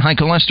issues, and high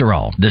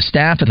cholesterol. The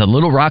staff at the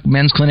Little Rock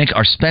Men's Clinic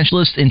are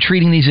specialists in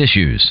treating these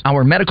issues.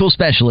 Our medical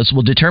specialists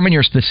will determine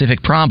your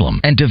specific problem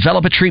and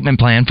develop a treatment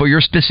plan for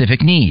your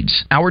specific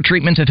needs. Our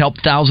treatments have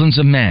helped thousands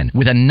of men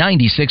with a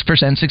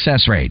 96%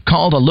 success rate.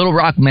 Call the Little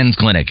Rock Men's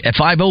Clinic at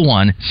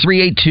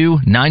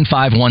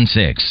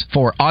 501-382-9516.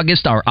 For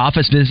August, our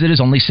office visit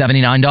is only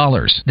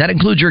 $79. That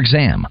includes your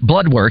exam,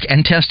 blood work,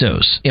 and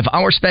testos. If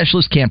our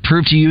specialist can't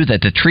prove to you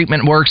that the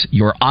treatment works,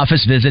 your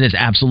office visit is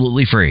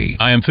absolutely free.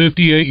 I am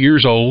 58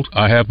 years old.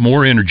 I have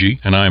more energy,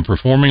 and I am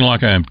performing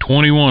like I am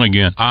 21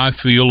 again. I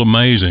feel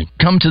amazing.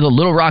 Come to the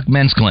Little Rock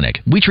Men's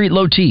Clinic. We treat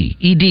low T,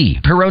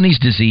 ED, Peyronie's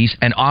disease,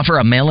 and offer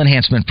a male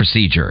enhancement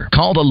procedure.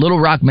 Call the Little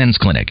Rock Men's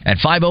Clinic at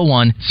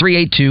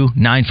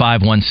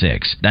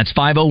 501-382-9516. That's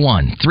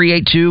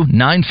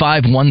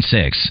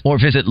 501-382-9516. Or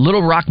visit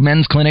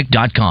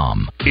littlerockmensclinic.com.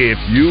 If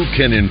you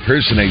can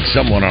impersonate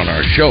someone on our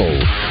show,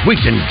 we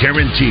can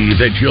guarantee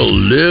that you'll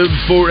live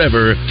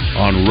forever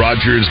on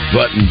Rogers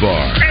Button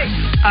Bar. Hey,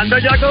 I know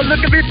y'all gonna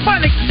look at me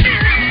funny,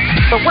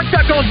 but what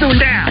y'all gonna do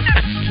now?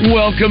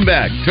 Welcome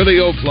back to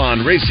the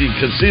Oaklawn Racing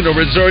Casino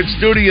Resort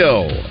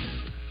Studio.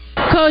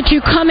 Coach,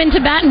 you come into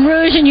Baton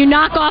Rouge and you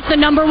knock off the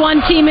number one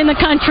team in the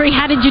country.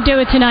 How did you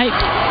do it tonight?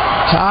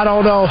 I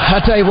don't know.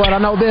 I tell you what, I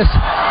know this.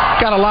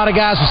 Got a lot of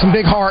guys with some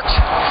big hearts.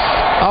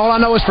 All I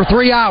know is for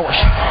 3 hours.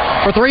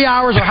 For 3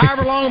 hours or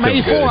however long,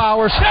 maybe 4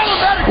 hours,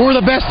 we're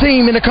the best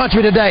team in the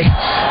country today.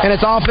 And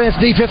it's offense,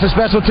 defense, and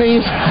special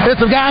teams. It's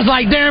some guys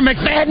like Darren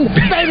McFadden.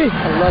 Baby.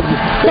 I love you.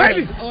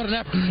 Baby.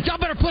 Y'all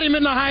better put him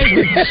in the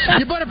Heisman.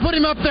 You better put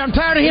him up there. I'm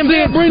tired of him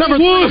being number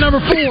 3, number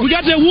 4. We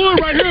got that wood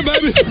right here,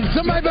 baby.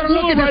 Somebody better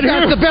look at this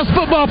guy. He's the best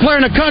football player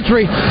in the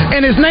country.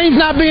 And his name's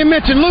not being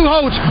mentioned. Lou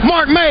Holtz,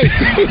 Mark May.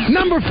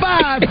 Number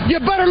 5. You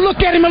better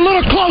look at him a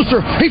little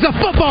closer. He's a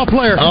football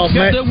player. Oh,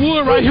 man. Got that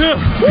wood right here.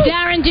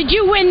 Darren, did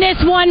you win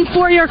this one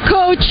for your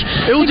coach?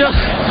 It was just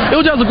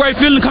a great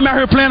feeling to come out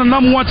here playing the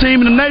number one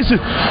team in the nation.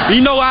 And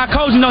you know, our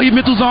coach, you know, he's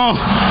been through some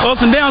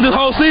ups and downs this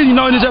whole season, you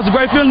know, and it's just a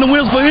great feeling to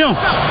win for him.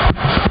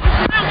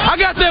 I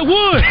got that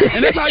wood,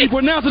 and that's how you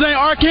pronounce it. Ain't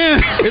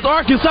Arkansas. It's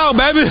Arkansas,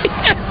 baby.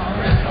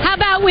 How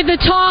about with the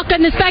talk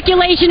and the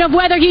speculation of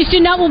whether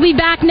Houston Nutt will be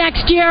back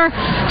next year?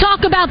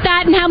 Talk about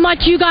that and how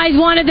much you guys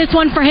wanted this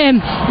one for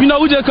him. You know,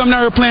 we just coming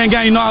out here playing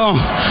game. You know,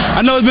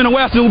 I know it's been a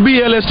while since we'll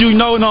be at LSU. You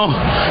know,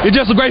 it's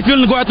just a great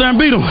feeling to go out there and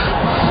beat them.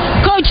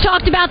 Coach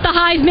talked about the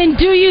Heisman.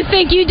 Do you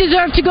think you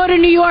deserve to go to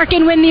New York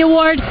and win the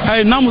award?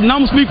 Hey, numbers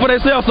speak for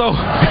themselves, so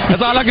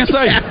that's all I can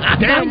say.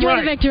 Damn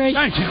right. Victory.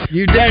 Thank you.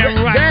 You damn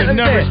right. The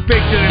numbers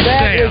speak to themselves.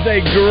 That is a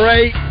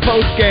great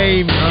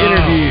post-game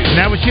interview. And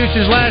that was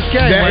Houston's last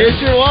game. It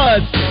sure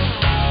was.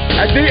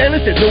 And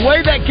listen, the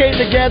way that came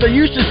together,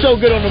 used to so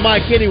good on the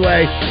mic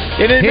anyway.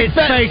 And then his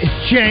face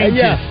changes.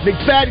 Yeah,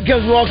 McFadden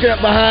comes walking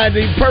up behind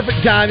him,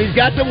 perfect time. He's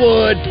got the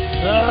wood.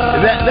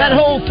 That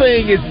whole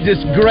thing is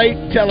just great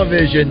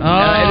television.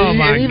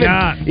 My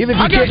God! Even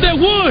if I got that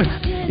wood.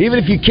 Even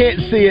if you can't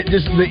see it,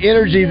 just the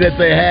energy that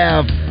they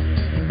have.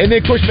 And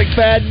then, of course,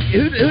 McFadden.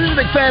 Who's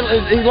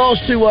McFadden? He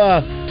lost to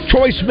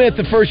Troy Smith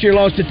the first year,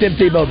 lost to Tim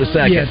Tebow the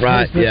second, yes,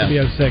 right? Yeah,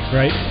 06,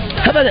 right?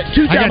 How about that?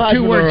 I got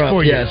two words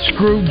for you. Yes.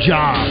 Screw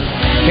job.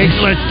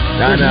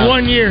 I know.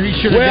 1 year he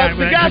should have got.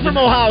 Well, the guy from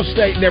Ohio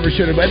State never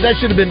should have. That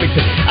should have been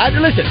McFadden.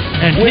 Listen.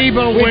 And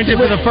Tebow went it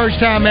for the first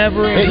time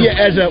ever.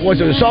 Yeah,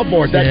 was it a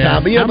sophomore at that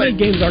time? But, how many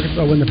games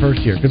Arkansas win the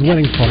first year? Because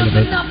winning's part of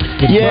it.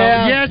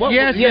 Yeah.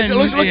 Yes.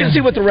 Look and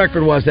see what the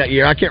record was that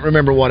year. I can't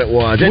remember what it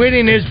was.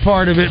 Winning is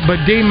part of it,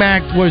 but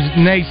D-Mac was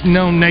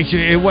known nation.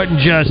 It wasn't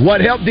just. What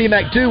helped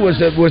D-Mac too was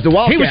the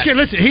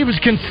Wildcat. He was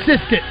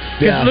consistent.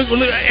 Yeah. Look,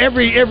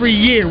 every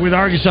year with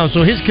Arkansas,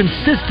 so his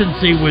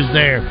consistency was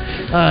there.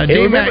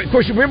 Remember, of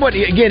course, remember what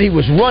he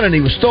was running,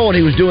 he was throwing,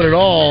 he was doing it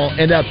all,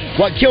 and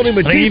what killed him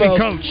with Tebow. He even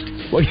coached.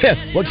 Well, yeah,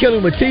 what killed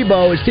him with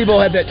Tebow is Tebow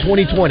had that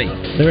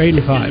 20-20. They're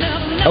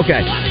 85.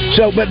 Okay,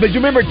 so but you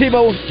remember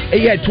Tebow?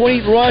 He had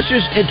 20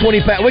 rushes and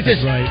 20 passes, which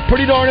is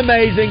pretty darn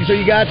amazing. So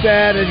you got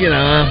that, and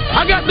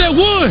I got that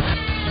wood.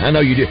 I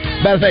know you do.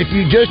 Matter of fact, if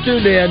you just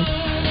tuned in,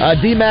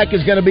 D-Mac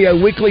is going to be a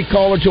weekly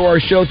caller to our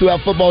show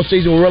throughout football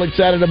season. We're real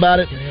excited about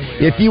it.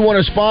 If you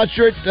want to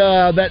sponsor it,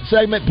 that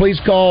segment, please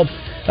call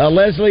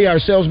Leslie, our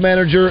sales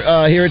manager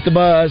here at the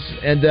Buzz,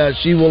 and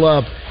she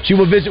will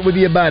visit with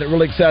you about it.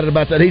 Really excited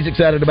about that. He's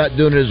excited about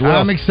doing it as well.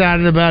 I'm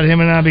excited about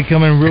him and I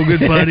becoming real good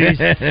buddies.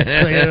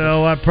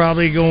 So, I'm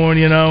probably going,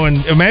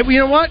 and maybe, you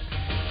know what?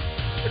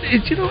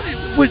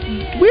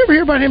 We ever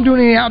hear about him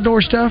doing any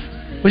outdoor stuff?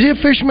 Was he a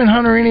fisherman,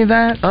 hunter, any of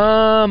that?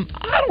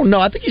 I don't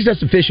know. I think he's done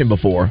some fishing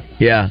before.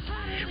 Yeah.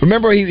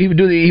 Remember, he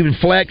would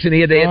flex, and he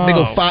had the big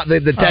old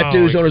the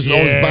tattoos on his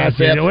biceps.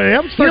 Yeah. Well,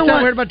 that was the first time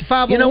I heard about the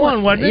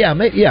 501, wasn't it?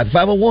 Yeah, the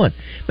 501.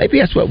 Maybe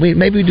that's what we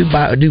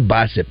do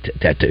bicep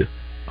tattoo.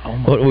 Oh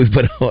what do we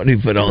put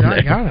on there?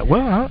 I got it.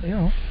 Well, I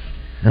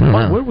don't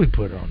know. What did we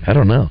put on there? I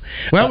don't know.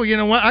 Well, you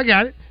know what? I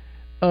got it.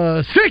 60. Oh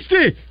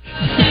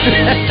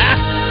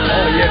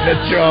yeah,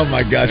 that's oh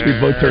my gosh, we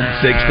both turned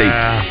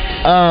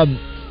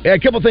 60. A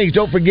couple things.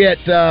 Don't forget,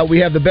 we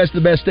have the Best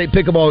of the Best State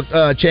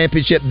Pickleball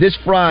Championship this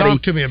Friday.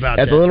 Talk to me about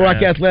at the Little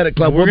Rock Athletic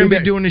Club. We're going to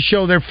be doing the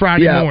show there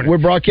Friday morning. We're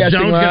broadcasting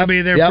Zone's live. going to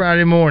be there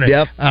Friday morning.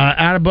 Yep.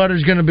 Out of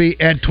Butter's going to be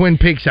at Twin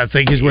Peaks, I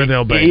think, is where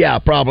they'll be. Yeah,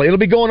 probably. It'll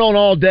be going on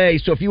all day.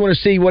 So if you want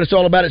to see what it's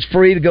all about, it's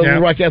free to go to the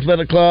Little Rock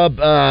Athletic Club.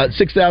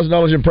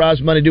 $6,000 in prize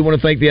money. Do want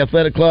to thank the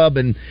Athletic Club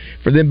and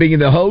for them being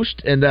the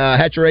host. And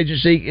Hatcher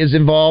Agency is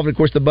involved. Of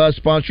course, the Buzz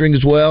sponsoring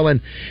as well.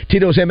 And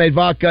Tito's Handmade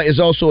Vodka is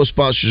also a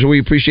sponsor. So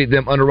we appreciate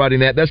them underwriting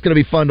that. That's going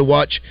to be fun to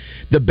watch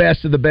the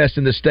best of the best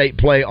in the state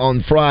play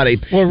on Friday.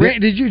 Well,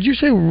 did you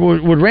say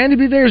would Randy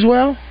be there as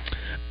well?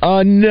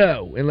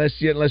 No, unless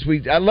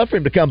we. I'd love for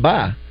him to come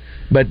by.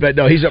 But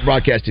no, he's up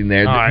broadcasting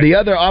there. The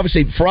other,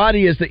 obviously,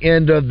 Friday is the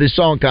end of the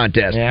song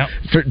contest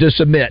to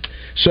submit.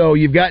 So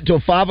you've got until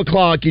 5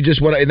 o'clock.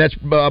 And that's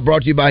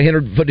brought to you by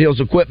Henry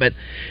Foothills Equipment.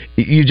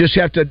 You just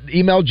have to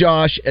email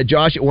Josh at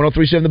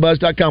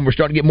 1037thebuzz.com. We're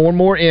starting to get more and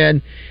more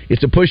in.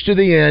 It's a push to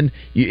the end.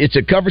 It's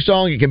a cover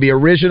song. It can be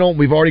original.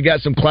 We've already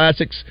got some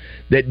classics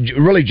that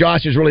really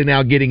Josh is really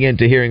now getting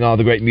into hearing all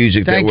the great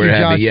music that we're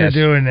having. Thank you, Josh, for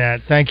doing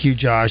that. Thank you,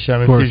 Josh. I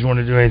mean, if you just want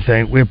to do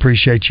anything, we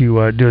appreciate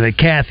you doing that.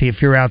 Kathy,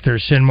 if you're out there,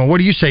 send more.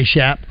 What do you say,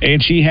 Shap?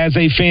 And she has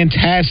a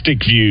fantastic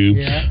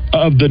view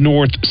of the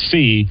North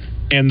Sea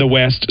and the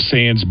West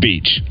Sands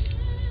Beach.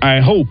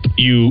 I hope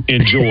you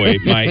enjoy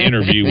my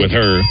interview with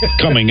her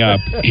coming up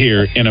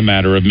here in a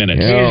matter of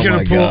minutes. He's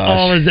going to pull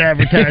all his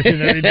advertising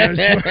that he does.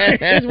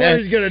 That's what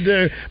he's going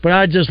to do. But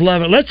I just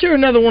love it. Let's hear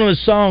another one of the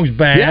songs,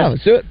 Baz. Yeah,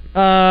 let's do it.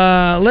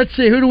 Let's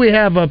see. Who do we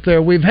have up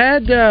there? We've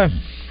had,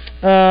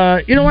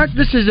 you know what?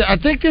 I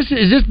think is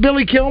this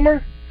Billy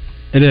Kilmer?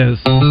 It is.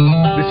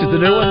 This is the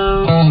new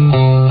one?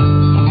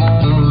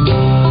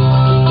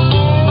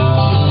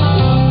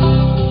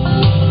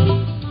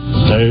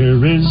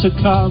 There is a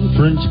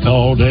conference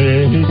called SEC.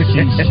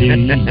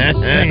 Sing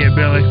it,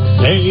 Billy.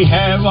 They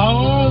have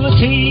all the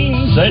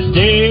teams that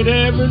they'd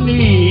ever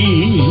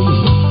need.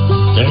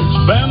 There's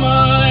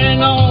Bama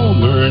and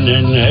Auburn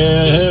and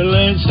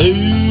LSU.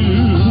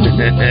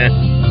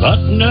 But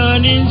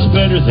none is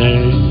better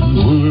than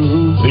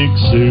Woo Big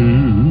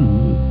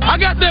Sioux. I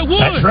got that wood.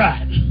 That's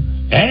right.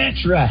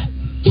 That's right.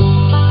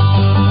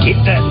 Hit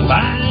that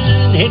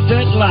line, hit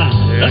that line.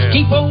 Yeah. Let's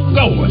keep on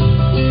going.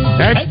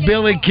 That's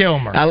Billy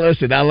Kilmer. I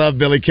love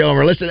Billy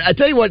Kilmer. Listen, I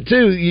tell you what,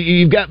 too,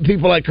 you've got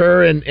people like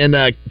her and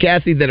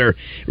Kathy that are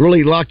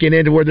really locking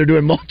into where they're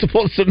doing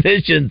multiple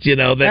submissions, you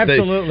know. That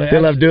Absolutely. They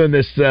love doing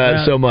this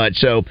so much.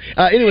 So,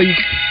 anyway.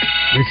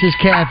 This is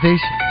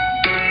Kathy's.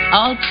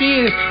 All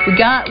cheer, we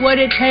got what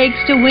it takes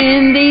to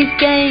win these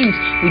games.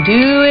 We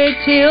do it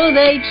till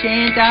they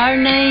chant our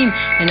name,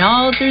 and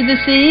all through the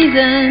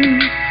season,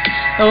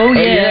 Oh,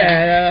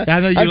 yeah. I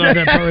know you love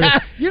that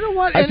part. You know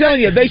what? I'm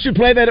telling you, they should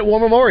play that at War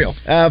Memorial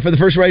for the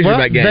first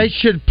Razorback game. They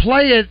should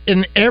play it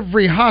in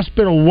every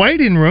hospital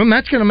waiting room.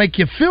 That's going to make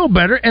you feel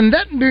better. And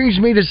that brings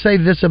me to say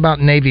this about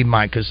Navy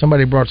Mike, because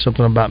somebody brought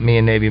something about me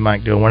and Navy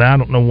Mike doing one. I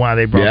don't know why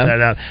they brought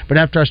that out, but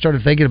after I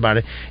started thinking about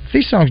it, if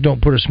these songs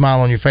don't put a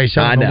smile on your face,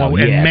 I don't know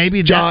what. And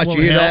maybe Josh, that will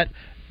you hear help. that?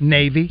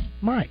 Navy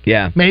Mike.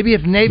 Yeah. Maybe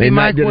if Navy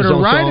Mike were to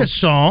write a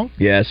song,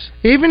 yes,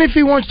 even if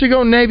he wants to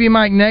go Navy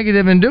Mike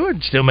negative and do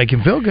it, still make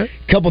him feel good.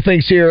 Couple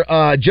things here.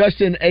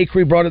 Justin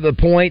Acree brought up the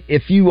point.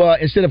 If you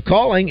instead of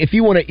calling, if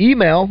you want to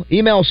email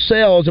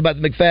sales about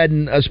the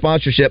McFadden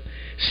sponsorship.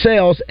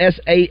 Sales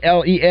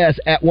SALES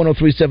at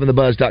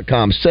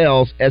 1037thebuzz.com.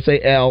 Sales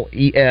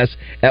SALES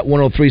at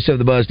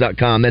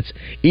 1037thebuzz.com. That's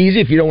easy.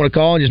 If you don't want to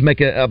call and just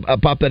make a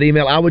pop that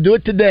email, I would do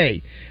it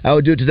today.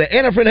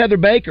 And our friend Heather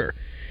Baker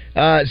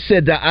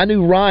said that I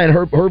knew Ryan,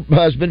 her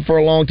husband, for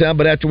a long time,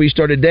 but after we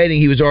started dating,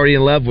 he was already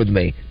in love with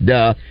me. He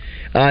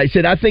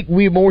said, I think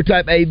we more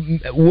type A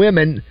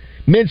women,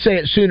 men say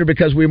it sooner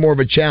because we're more of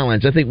a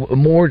challenge. I think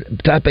more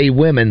type A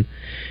women,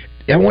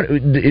 I want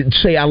to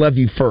say I love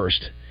you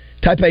first.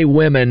 Type A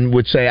women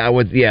would say I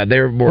would,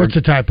 they're more. What's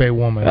a type A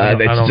woman?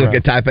 They just look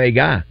at type A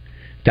guy.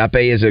 Type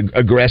A is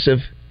aggressive,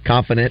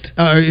 confident.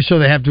 So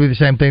they have to be the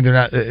same thing. They're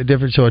not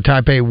different. So a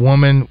type A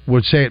woman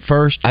would say it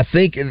first? I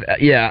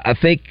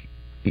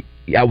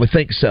would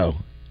think so.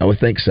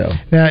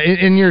 Now,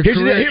 in your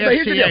career,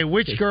 FCA,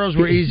 which girls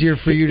were easier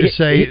for you to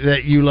say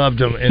that you loved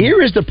them? Here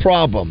is the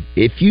problem.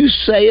 If you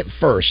say it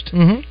first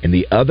and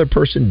the other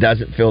person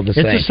doesn't feel the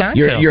same,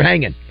 you're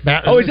hanging. Is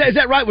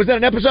that right? Was that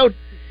an episode?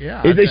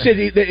 Yeah. They said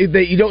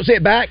you don't say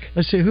it back?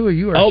 Let's see, who are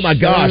you? Oh, my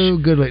gosh.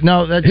 Good.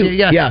 No, that's,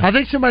 I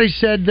think somebody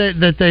said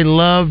that they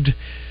loved...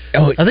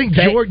 I think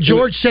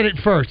George said it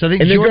first. I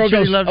think George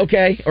said he loved it.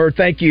 Okay, or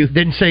thank you.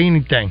 Didn't say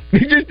anything. They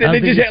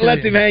just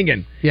left him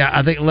hanging. Yeah,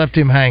 I think left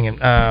him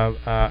hanging.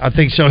 I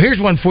think so. Here's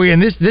one for you,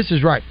 and this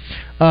is right.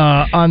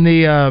 On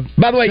the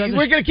by the way,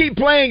 we're going to keep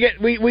playing it.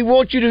 We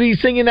want you to be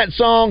singing that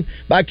song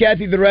by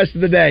Kathy the rest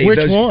of the day. Which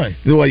one?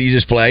 The one you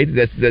just played.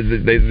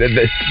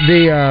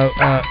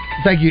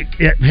 Thank you.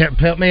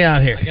 Help me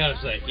out here. I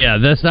gotta say,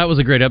 that was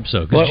a great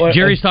episode.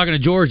 Jerry's talking to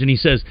George, and he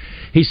says,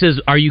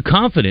 "Are you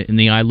confident in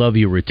the I love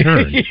you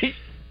return?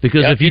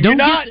 Because if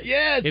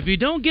you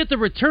don't get the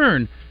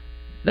return,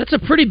 that's a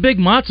pretty big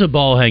matzo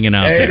ball hanging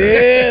out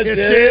there. It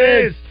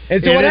is.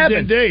 And so what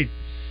happened? Indeed.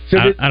 So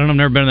I don't know. I've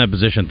never been in that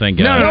position. Thank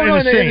God. No,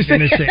 in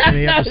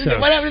the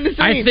episode. What happened in the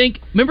scene? I think.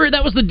 Remember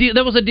that was the deal.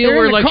 That was a deal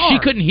where like she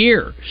couldn't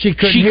hear. She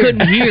couldn't hear,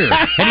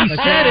 and he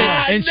said it,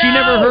 and she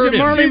never heard it.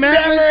 Is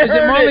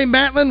it Marley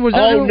Matlin? Was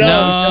that? Oh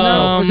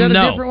no. Was that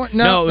a different one?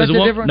 No, that's a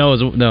different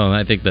one. No,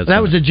 I think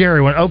that was a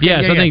Jerry one. Okay.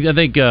 Yes, I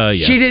think.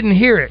 She didn't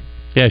hear it.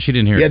 Yeah, she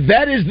didn't hear it. Yeah,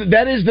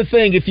 that is the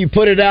thing. If you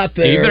put it out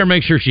there, you better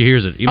make sure she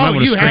hears it. You might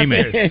want to scream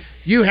it.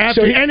 You have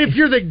to. And if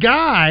you're the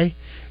guy,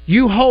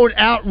 you hold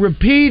out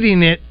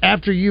repeating it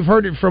after you've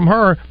heard it from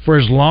her for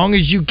as long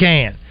as you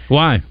can.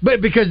 Why?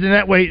 But because in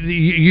that way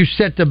you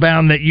set the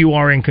bound that you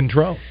are in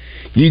control.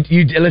 You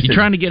listen. You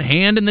trying to get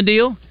hand in the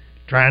deal?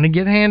 Trying to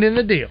get hand in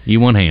the deal. You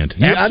want hand.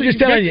 I'm just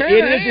telling you,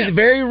 it is a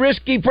very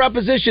risky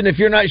proposition if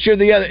you're not sure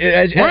the other.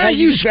 Why are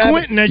you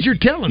squinting as you're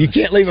telling us? You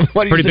can't leave them.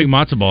 Pretty big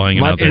matzo ball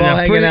hanging out there.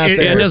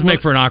 It does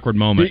make for an awkward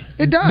moment.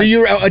 It does. Do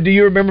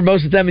you remember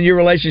most of the time in your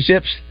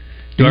relationships?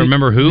 Do I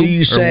remember who? Do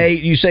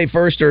you say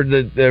first or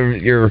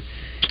your?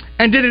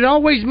 And did it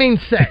always mean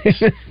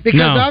sex?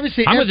 Because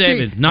obviously, I'm with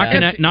David. Not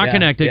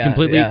connected.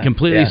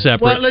 Completely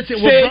separate. Well,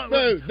 listen.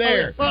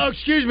 Well,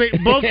 excuse me.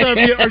 Both of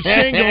you are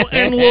single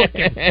and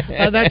looking.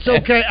 That's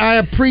okay. I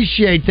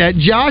appreciate that.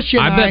 Josh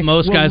and I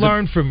will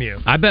learn from you.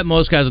 I bet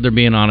most guys, if they're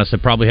being honest,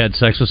 have probably had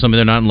sex with somebody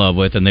they're not in love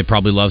with, and they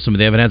probably love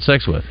somebody they haven't had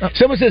sex with.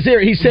 Someone says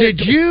here. He said, "Did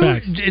you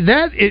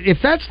if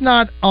that's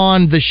not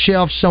on the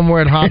shelf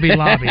somewhere at Hobby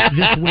Lobby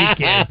this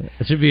weekend?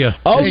 It should be a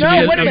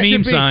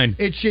meme sign.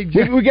 It should.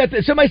 We got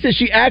that. Somebody said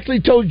she actually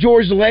told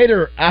George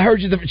later. I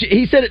heard you.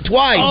 He said it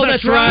twice. Oh,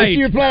 that's right.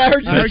 I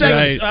heard you the second.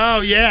 Right.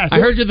 Oh, yes. I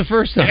heard you the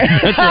first time.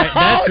 That's right.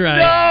 That's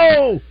right.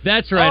 No.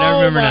 That's right.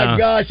 I remember now. Oh my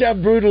gosh, how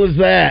brutal is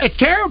that? It's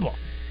terrible.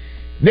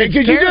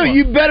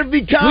 You better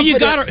be confident.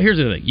 Well, here's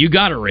the thing. You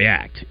got to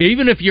react,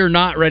 even if you're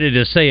not ready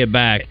to say it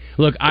back.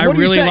 Look, I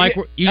really like.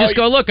 You just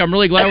go. Look, I'm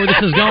really glad where this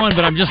is going,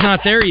 but I'm just not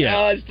there yet.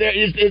 No,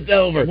 it's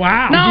over.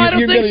 Wow. No, I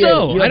don't think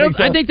so.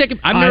 I think that.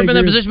 I've never been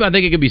in that position, but I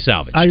think it could be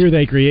salvaged. I agree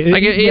with Acree.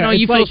 Like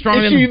you feel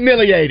strongly. It's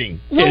humiliating.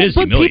 Well, it is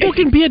but humiliating. People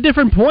can be at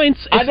different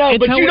points. I know,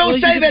 but you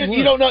don't say that if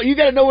you don't know. You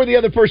got to know where the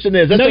other person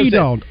is. No, you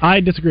don't.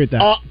 I disagree with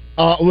that.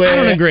 I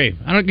don't agree.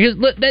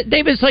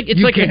 David, it's like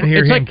can't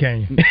hear him,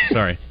 can you?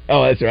 Sorry.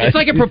 Oh, that's right. It's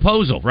like a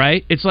proposal,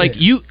 right? It's like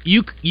you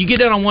get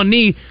down on one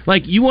knee,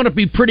 like you want to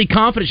be pretty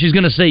confident she's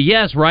going to say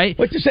yes, right?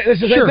 That's the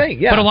same thing.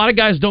 Yeah. But a lot of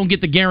guys don't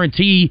get the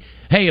guarantee.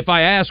 Hey, if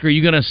I ask her, are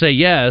you going to say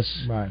yes?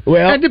 Right.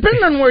 Well, and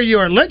depending on where you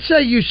are, let's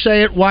say you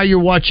say it while you're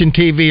watching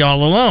TV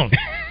all alone.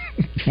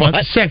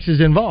 Once sex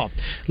is involved.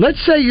 Let's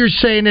say you're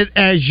saying it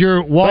as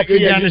you're walking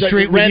down the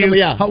street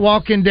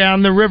walking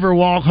down the river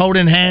walk,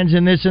 holding hands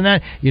and this and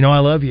that. You know I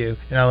love you,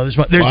 and I love this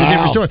one. There's a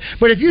different story.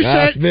 But if you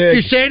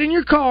say it in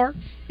your car,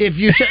 if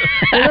you say,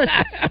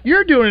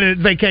 you're doing it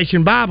at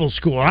Vacation Bible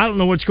School. I don't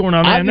know what's going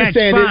on there, and that's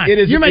fine.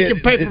 You're making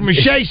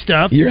papier-mâché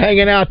stuff. You're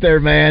hanging out there,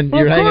 man.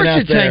 Well, of course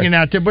it's hanging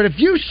out there. But if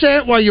you say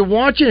it while you're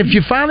watching, if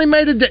you finally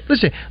made a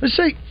listen, let's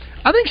say,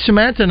 I think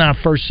Samantha and I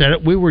first said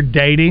it. We were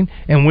dating,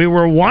 and we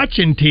were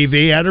watching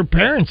TV at her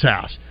parents'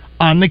 house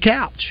on the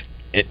couch.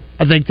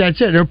 I think that's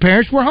it. Her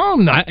parents were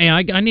home, though.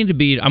 I need to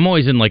be. I'm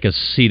always in like a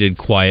seated,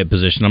 quiet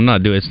position. I'm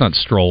not doing. It's not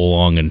stroll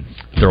along and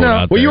throw it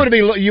out there. Well, you want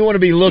to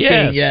be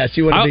looking. Yes,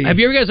 you want to be. Have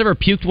you guys ever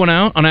puked one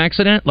out on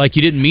accident? Like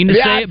you didn't mean to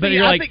say it, but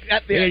you're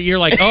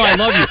like, oh, I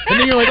love you, and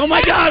then you're like, oh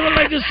my God, what did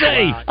I just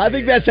say? I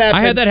think that's happened.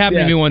 I had that happen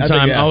to me one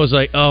time. I was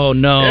like, oh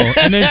no,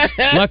 and then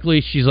luckily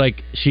she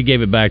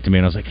gave it back to me,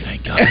 and I was like,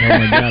 thank God, oh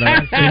my God,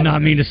 I did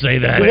not mean to say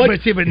that.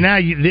 But now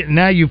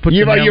you put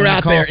you're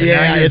out there.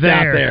 Yeah, it's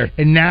out there,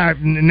 and now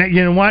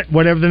you know what?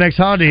 Whatever the next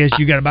holiday is,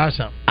 you got to buy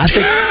something. I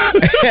think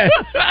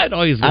it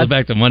always goes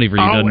back to money for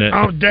you, doesn't it?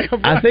 Oh, damn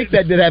right. I think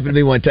that did happen to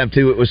me one time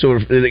too. It was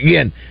sort of,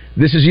 again,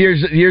 this is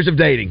years of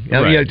dating.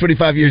 Right.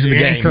 25 years in the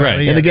game. Right.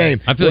 In the game.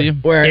 I feel you.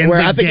 Where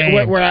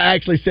I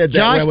actually said that.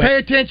 Josh, pay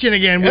attention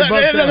again. We're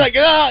both like,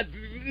 I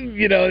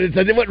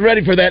wasn't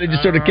ready for that. It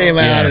just sort of came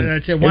out.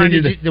 Why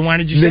did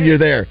you say then you're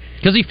there.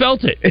 Because he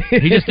felt it.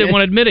 He just didn't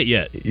want to admit it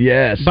yet.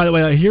 Yes. By the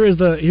way, here is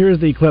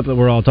the clip that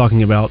we're all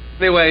talking about.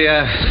 Anyway,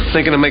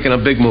 thinking of making a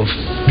big move.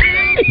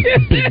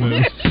 Big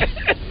move.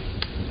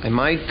 I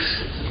might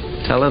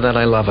tell her that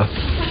I love her.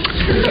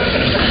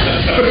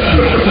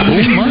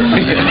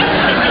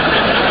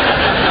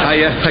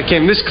 I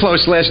came this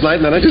close last night,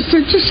 and then I just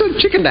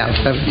chickened out.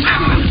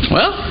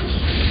 Well,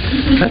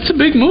 that's a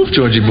big move,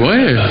 Georgie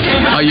boy.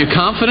 Are you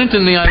confident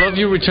in the I love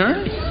you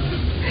return?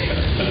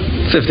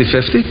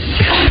 50-50.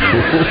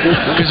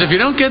 Because if you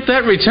don't get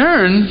that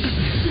return,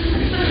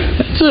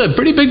 that's a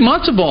pretty big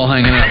matzo ball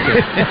hanging out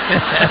there.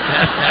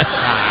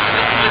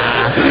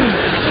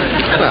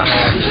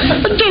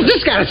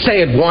 Just gotta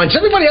say it once.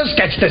 Everybody else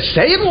gets to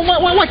say it.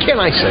 Why can't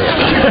I say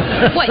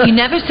it? What, you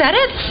never said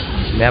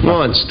it? Never.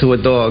 Once to a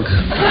dog.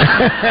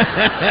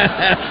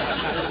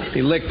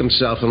 He licked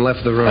himself and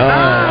left the room.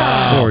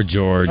 Poor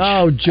George.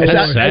 Oh, George.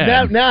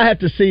 Now I have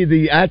to see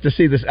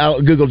this.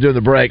 I'll Google during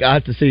the break. I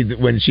have to see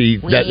when she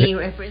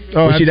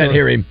doesn't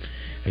hear him.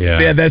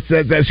 Yeah, that's the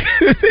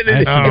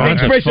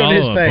expression on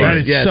his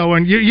face. Yes. So,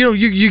 and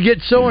you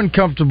get so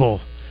uncomfortable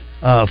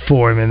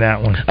for him in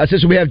that one.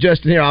 Since we have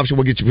Justin here, obviously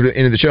we'll get you to the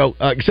end of the show.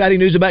 Exciting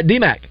news about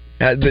D-Mac.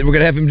 We're going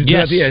to have him do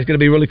that. Yeah, it's going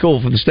to be really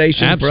cool for the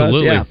station.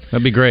 Absolutely. For us. Yeah.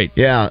 That'd be great.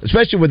 Yeah,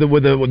 especially with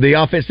the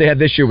offense they had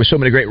this year with so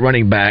many great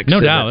running backs.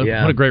 No doubt.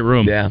 What a great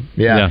room. Yeah,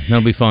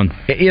 that'll be fun.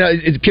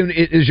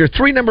 Is your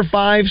 3 number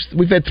 5s?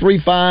 We've had 3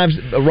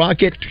 5s.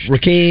 Rocket,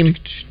 Rakeem.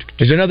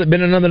 Has there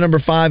been another number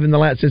 5 in the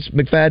last since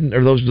McFadden?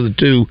 Or those are the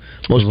 2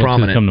 most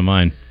prominent? Come to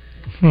mind.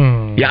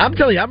 Yeah, I'm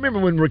telling you, I remember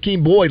when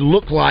Rakeem Boyd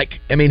looked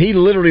like, he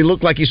literally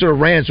looked like he sort of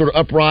ran sort of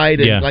upright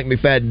and like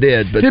McFadden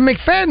did. But did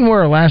McFadden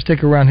wear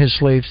elastic around his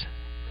sleeves?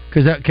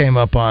 Because that came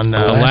up on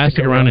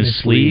elastic around his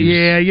sleeves.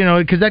 Yeah,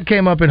 because that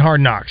came up in Hard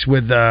Knocks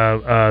with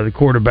the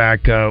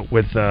quarterback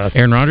with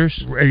Aaron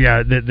Rodgers.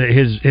 Yeah,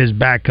 his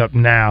backup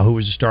now, who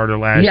was a starter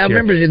last year. Yeah, I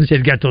remember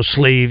he's got those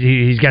sleeves.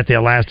 He's got the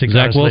elastic.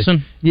 Zach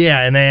Wilson.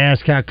 Yeah, and they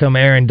asked how come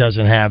Aaron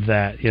doesn't have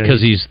that.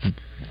 Because he's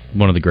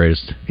one of the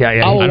greatest. Yeah.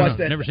 I will watch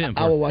that. Never seen him.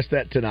 I will watch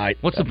that tonight.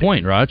 What's the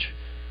point, Raj?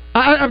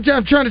 I'm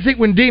trying to think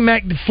when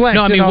D-Mac deflects.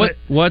 No, I mean,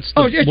 what's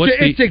to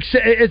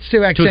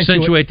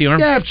accentuate the arm?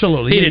 Yeah,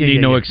 absolutely. He didn't need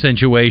no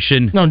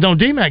accentuation. No,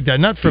 D-Mac does.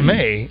 Not for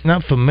me.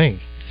 Not for me.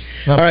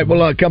 All right,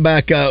 well, come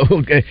back.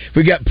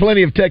 We've got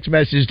plenty of text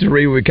messages to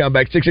read when we come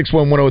back.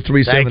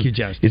 661-1037. Thank you,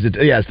 Justin.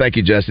 Yes, thank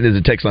you, Justin. It is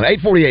a text line.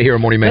 848 here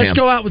on Morning Mayhem. Let's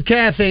go out with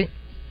Kathy.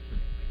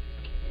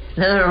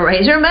 The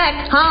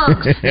Razorback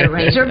Hogs, the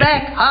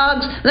Razorback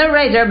Hogs, the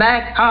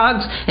Razorback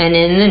Hogs, and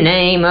in the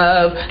name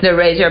of the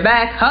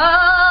Razorback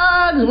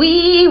Hogs,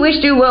 we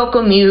wish to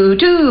welcome you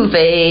to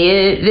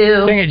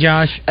Fayetteville. Sing it,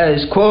 Josh.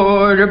 As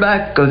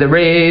quarterback of the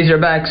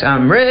Razorbacks,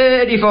 I'm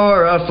ready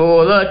for a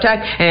full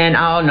attack, and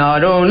I'll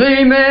not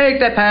only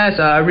make that pass,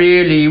 I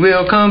really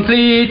will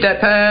complete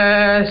that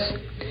pass.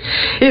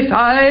 If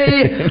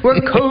I were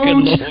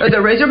coach of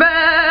the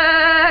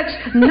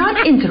Razorbacks,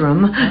 not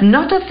interim,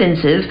 not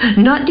offensive,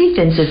 not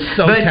defensive,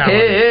 but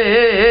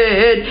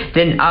head,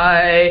 then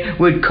I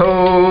would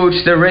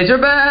coach the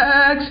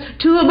Razorbacks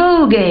to a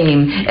bowl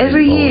game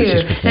every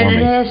year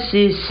and an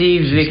SEC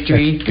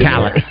victory.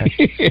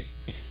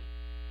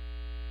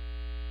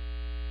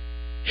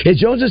 At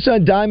Jones &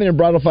 Son Diamond and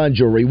Bridal Fine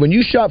Jewelry, when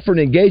you shop for an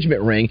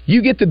engagement ring,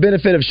 you get the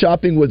benefit of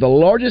shopping with the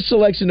largest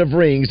selection of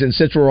rings in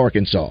Central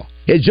Arkansas.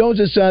 At Jones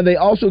 & Son, they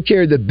also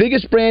carry the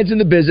biggest brands in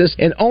the business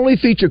and only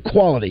feature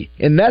quality.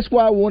 And that's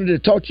why I wanted to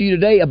talk to you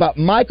today about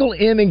Michael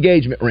M.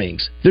 engagement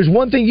rings. There's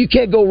one thing you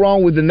can't go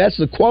wrong with, and that's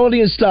the quality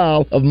and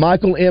style of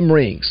Michael M.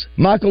 rings.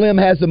 Michael M.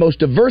 has the most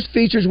diverse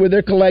features with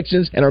their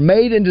collections and are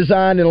made and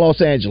designed in Los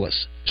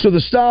Angeles. So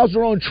the styles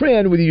are on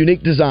trend with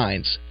unique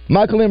designs.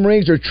 Michael M.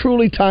 rings are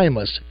truly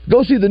timeless.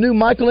 Go see the new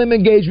Michael M.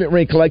 engagement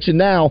ring collection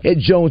now at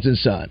Jones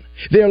 & Son.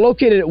 They are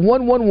located at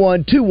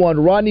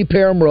 11121 Rodney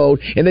Parham Road,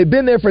 and they've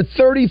been there for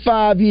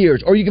 35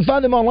 years. Or you can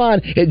find them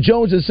online at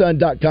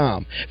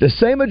jonesandson.com. The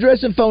same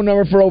address and phone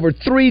number for over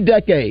 3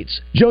 decades.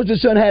 Jones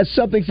 & Son has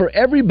something for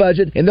every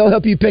budget, and they'll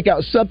help you pick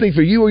out something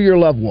for you or your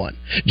loved one.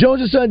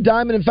 Jones & Son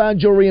Diamond and Fine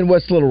Jewelry in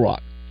West Little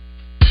Rock.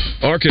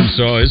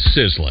 Arkansas is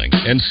sizzling,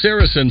 and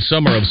Saracen's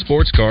Summer of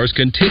Sports Cars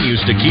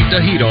continues to keep the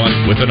heat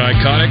on with an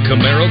iconic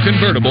Camaro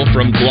convertible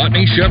from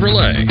Gwatney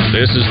Chevrolet.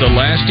 This is the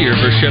last year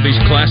for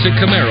Chevy's classic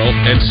Camaro,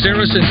 and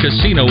Saracen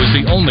Casino is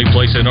the only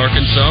place in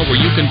Arkansas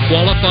where you can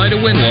qualify to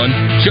win one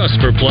just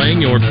for playing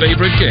your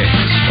favorite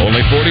games.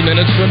 Only 40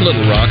 minutes from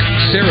Little Rock,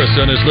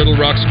 Saracen is Little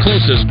Rock's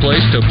closest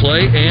place to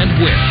play and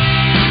win.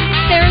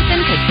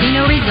 Saracen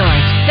Casino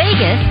Resort,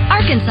 Vegas,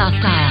 Arkansas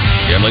style.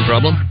 Gambling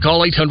problem?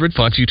 Call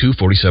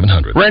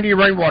 800-522-4700. Randy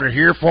Rainwater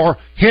here for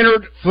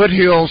Hennard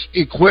Foothills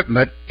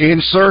Equipment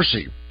in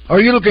Searcy. Are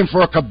you looking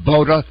for a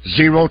Kubota,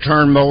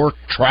 zero-turn mower,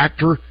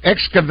 tractor,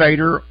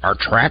 excavator, or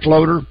track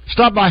loader?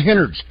 Stop by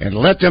Hennard's and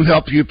let them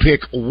help you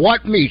pick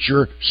what meets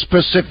your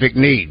specific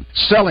need.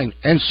 Selling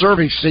and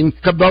servicing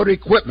Kubota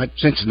equipment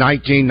since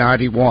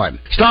 1991.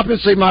 Stop and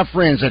see my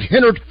friends at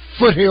Hennard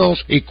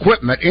Foothills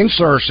Equipment in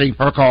Searcy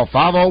or call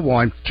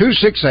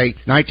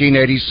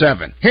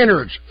 501-268-1987.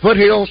 Hennard's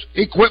Foothills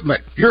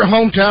Equipment, your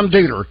hometown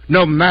dealer,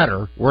 no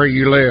matter where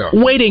you live.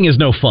 Waiting is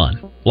no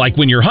fun. Like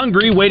when you're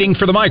hungry, waiting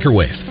for the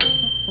microwave.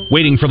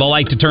 Waiting for the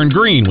light to turn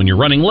green when you're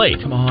running late.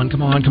 Come on,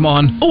 come on, come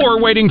on. Or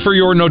waiting for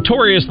your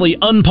notoriously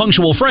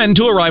unpunctual friend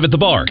to arrive at the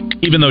bar,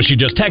 even though she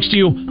just texted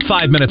you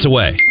 5 minutes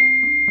away.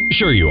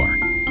 Sure you are.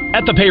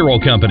 At the payroll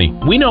company,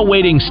 we know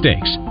waiting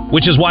stinks,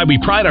 which is why we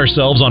pride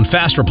ourselves on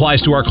fast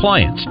replies to our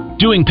clients,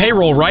 doing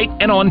payroll right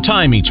and on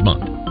time each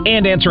month,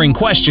 and answering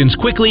questions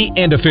quickly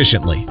and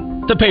efficiently.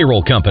 The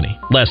payroll company.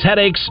 Less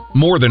headaches,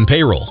 more than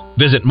payroll.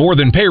 Visit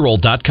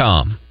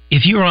morethanpayroll.com.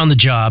 If you're on the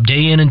job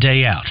day in and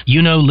day out,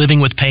 you know living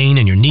with pain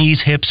in your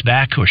knees, hips,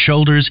 back, or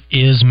shoulders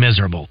is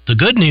miserable. The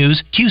good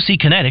news, QC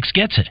Kinetics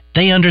gets it.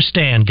 They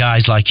understand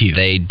guys like you.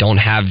 They don't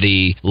have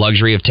the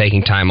luxury of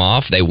taking time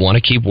off. They want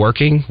to keep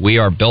working. We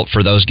are built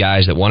for those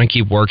guys that want to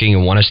keep working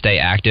and want to stay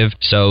active.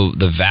 So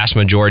the vast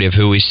majority of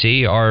who we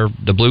see are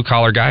the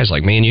blue-collar guys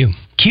like me and you.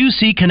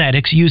 QC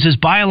Kinetics uses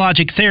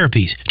biologic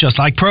therapies, just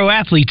like pro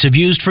athletes have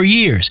used for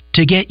years,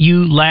 to get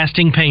you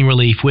lasting pain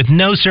relief with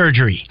no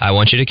surgery. I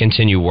want you to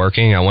continue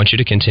working. I want you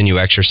to continue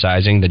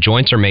exercising. The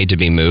joints are made to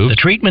be moved. The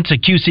treatments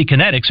at QC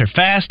Kinetics are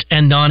fast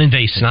and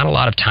non-invasive. It's not a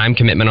lot of time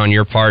commitment on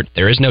your part.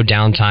 There is no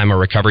downtime or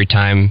recovery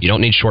time. You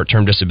don't need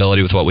short-term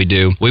disability with what we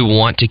do. We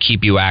want to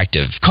keep you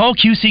active. Call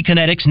QC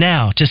Kinetics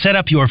now to set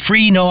up your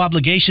free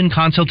no-obligation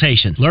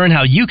consultation. Learn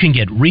how you can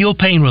get real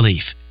pain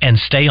relief and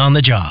stay on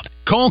the job.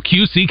 Call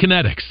QC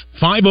Kinetics,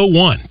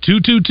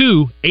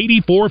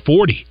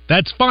 501-222-8440.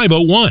 That's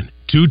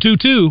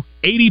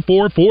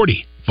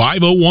 501-222-8440.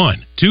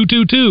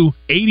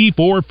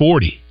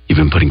 501-222-8440. You've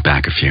been putting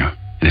back a few,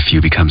 and a few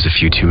becomes a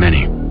few too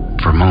many.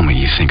 For a moment,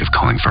 you think of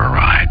calling for a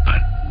ride,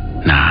 but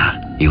nah,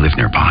 you live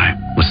nearby.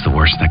 What's the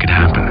worst that could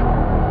happen?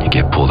 You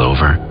get pulled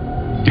over,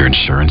 your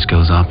insurance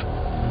goes up,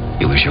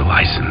 you lose your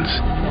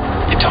license,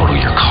 you total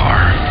your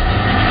car,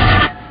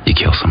 you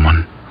kill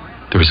someone.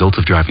 The results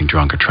of driving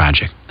drunk are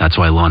tragic. That's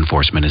why law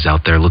enforcement is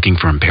out there looking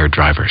for impaired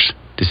drivers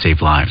to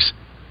save lives.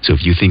 So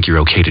if you think you're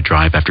okay to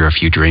drive after a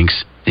few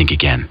drinks, think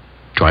again.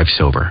 Drive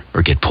sober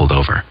or get pulled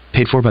over.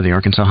 Paid for by the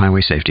Arkansas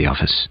Highway Safety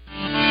Office.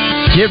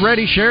 Get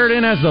ready,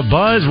 Sheridan, as the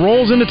buzz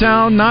rolls into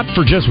town, not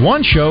for just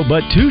one show,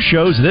 but 2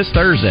 shows this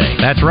Thursday.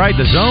 That's right,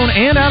 The Zone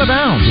and Out of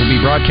Bounds will be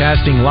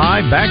broadcasting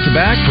live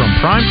back-to-back from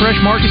Prime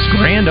Fresh Market's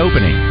grand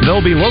opening.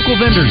 There'll be local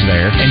vendors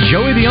there, and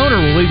Joey the owner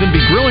will even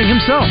be grilling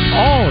himself,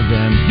 all of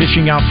them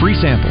dishing out free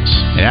samples.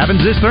 It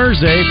happens this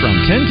Thursday from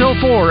 10 till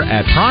 4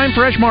 at Prime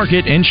Fresh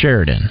Market in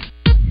Sheridan.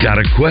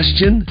 Got a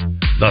question?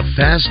 The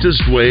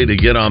fastest way to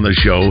get on the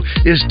show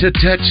is to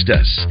text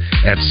us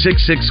at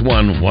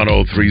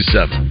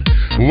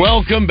 661-1037.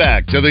 Welcome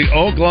back to the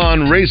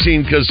Oaklawn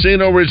Racing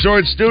Casino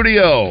Resort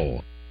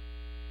Studio.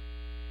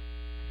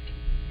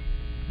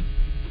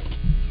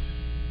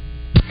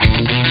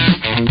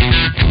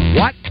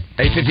 What?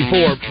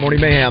 8:54,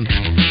 Morning Mayhem.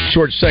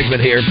 Short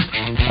segment here.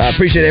 I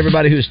appreciate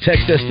everybody who's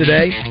texted us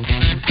today.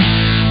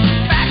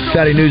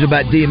 Exciting news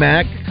about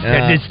D-Mac.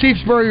 Did Steve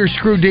Spurrier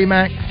screw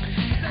D-Mac?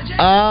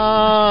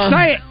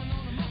 Say it.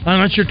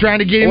 Unless you're trying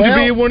to get him to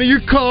be one of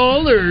your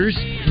callers.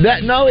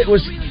 It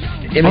was.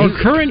 Are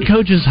current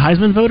coaches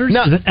Heisman voters?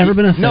 No, has that ever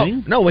been a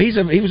thing? No, he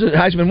was a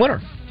Heisman winner.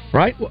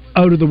 right?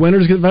 Oh, do the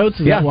winners get votes?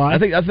 Is that why? I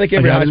think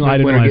every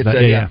Heisman winner gets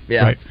that.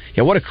 Yeah. Right.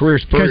 Yeah, what a career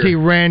Spurrier. Because he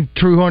ran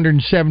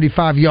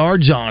 275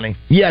 yards on him.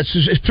 Yes,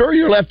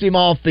 Spurrier left him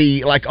off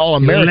the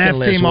All-American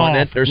list,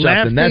 wasn't it, or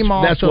something?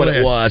 That's what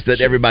it was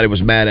that everybody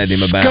was mad at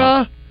him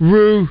about.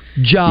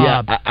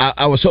 Job. Yeah,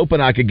 I was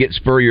hoping I could get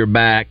Spurrier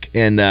back,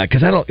 and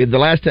because the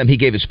last time he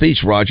gave a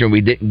speech, Roger,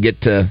 we didn't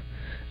get to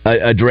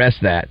address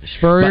that.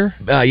 Spurrier?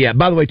 Yeah.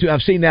 By the way, too,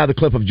 I've seen now the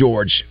clip of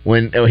George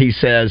when he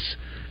says,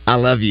 "I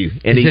love you,"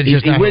 and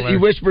he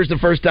whispers the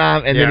first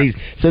time, and then he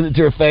says it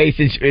to her face,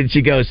 and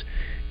she goes,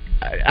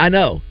 "I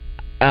know.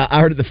 I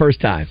heard it the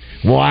first time."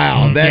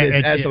 Wow, that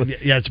is absolutely,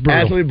 it's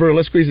brutal. Absolutely brutal.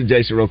 Let's squeeze in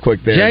Jason real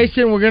quick there.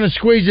 Jason, we're going to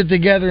squeeze it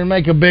together and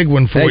make a big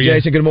one for you. Hey,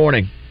 Jason, good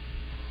morning.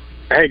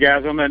 Hey,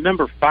 guys, on that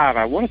number 5,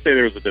 I want to say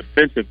there was a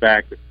defensive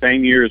back the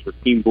same year as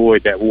Raheem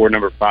Boyd that wore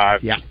number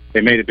 5. Yeah.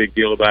 They made a big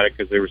deal about it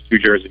because there was 2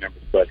 jersey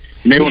numbers. But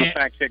you may want to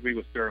fact check me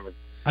with Sterling.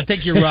 I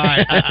think you're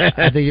right.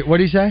 I think. What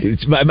do you say?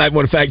 I might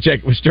want to fact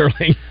check with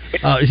Sterling.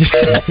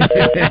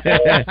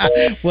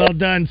 Well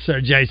done, sir,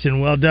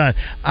 Jason. Well done.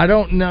 I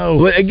don't know.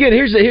 Well, again,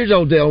 here's the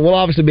old deal. We'll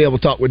obviously be able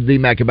to talk with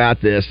D-Mac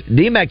about this.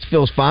 D-Mac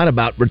feels fine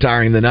about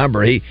retiring the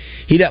number. He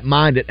doesn't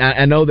mind it.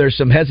 I know there's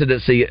some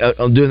hesitancy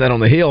on doing that on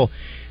the Hill.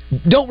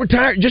 Don't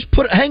retire. Just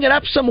hang it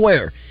up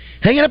somewhere.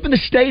 Hang it up in the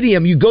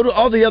stadium. You go to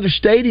all the other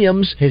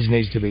stadiums. His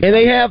needs to be done.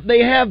 And they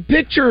have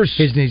pictures.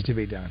 His needs to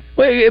be done.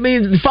 Well, I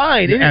mean,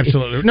 fine.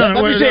 Absolutely.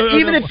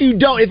 Even if you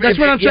don't. That's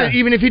what I'm saying.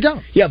 Even if you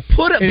don't. Yeah,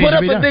 put up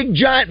a big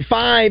giant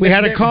 5. We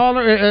had a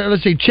caller,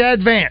 let's see,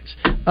 Chad Vance,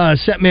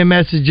 sent me a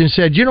message and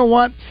said, you know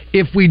what?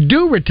 If we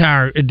do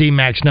retire a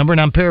D-Max number, and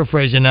I'm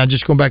paraphrasing now,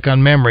 just going back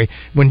on memory,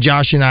 when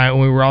Josh and I,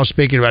 when we were all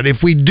speaking about it,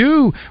 if we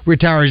do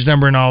retire his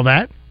number and all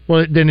that,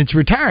 well, then it's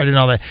retired and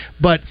all that.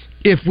 But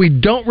if we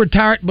don't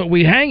retire it, but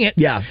we hang it,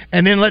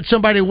 and then let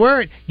somebody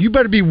wear it, you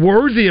better be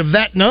worthy of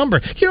that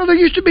number. You know, there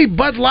used to be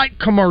Bud Light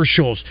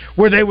commercials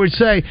where they would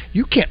say,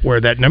 you can't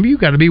wear that number. You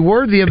got to be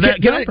worthy of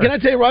that number. Can I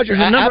tell you, Roger?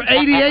 Number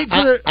 88.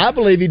 I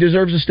believe he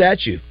deserves a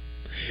statue.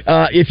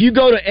 If you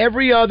go to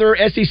every other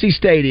SEC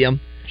stadium,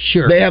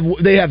 sure,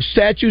 they have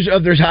statues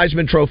of their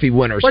Heisman Trophy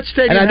winners. What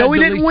stadium? And I know he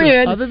didn't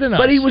win, other than us,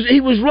 but he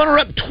was runner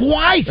up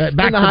twice in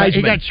the Heisman.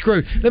 He got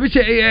screwed. Let me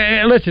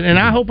say, listen, and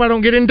I hope I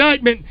don't get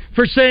indictment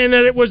for saying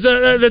that it was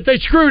that they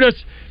screwed us,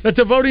 that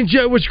the voting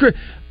was screwed.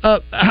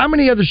 How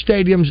many other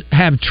stadiums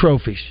have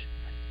trophies?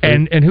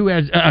 And who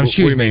has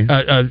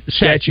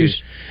statues?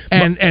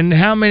 And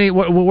how many?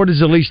 What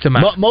is the least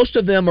amount? Most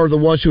of them are the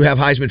ones who have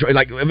Heisman Trophy.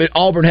 Like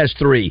Auburn has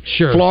 3.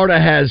 Sure. Florida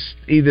has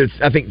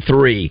I think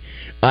 3.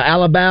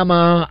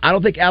 Alabama, I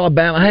don't think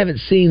Alabama. I haven't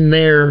seen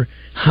their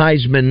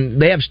Heisman.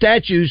 They have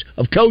statues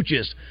of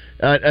coaches,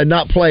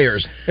 not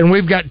players. And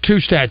we've got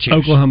 2 statues.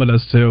 Oklahoma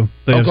does too.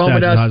 They Oklahoma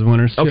have does. Heisman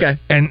winners. Okay.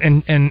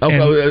 And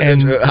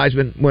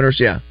Heisman winners.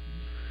 Yeah.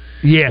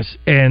 Yes,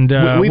 and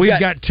we've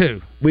got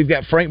 2. We've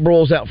got Frank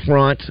Broyles out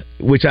front,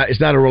 which it's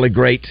not a really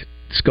great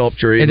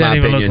sculpture in my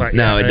opinion. Look like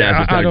no, it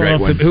doesn't. It's not a great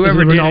one.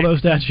 Whoever did Ronaldo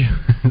statue.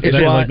 Is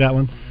it like that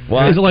one?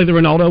 What? Is it like the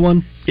Ronaldo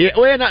one? Yeah,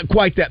 well, not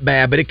quite that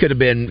bad, but it could have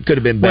been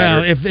better.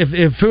 Well,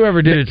 if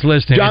whoever did it's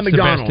listed, John it's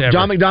McDonald. the best ever.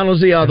 John McDonald's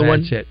the other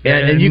one. That's it.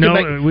 And you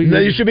can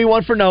there should be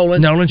one for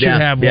Nolan. Nolan should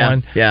have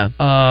one. Yeah.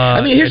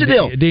 I mean, here's the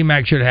deal.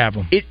 D-Mac should have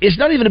them. It's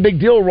not even a big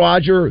deal,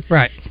 Roger.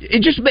 Right.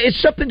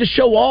 It's something to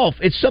show off.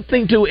 It's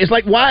something to. It's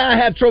like why I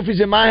have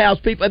trophies in my house.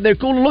 People, they're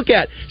cool to look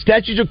at.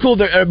 Statues are cool.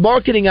 They're a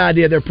marketing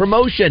idea. They're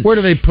promotion. Where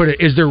do they put it?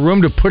 Is there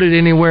room to put it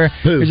anywhere?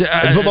 Who? Is it,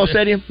 football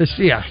stadium?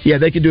 Yeah. Yeah,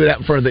 they could do it out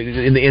in front of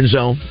in the end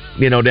zone.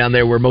 You know, down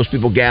there where most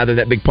people gather,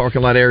 that big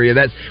parking lot area.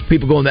 That's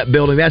people go in that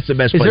building. That's the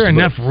best place. Is there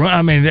enough room?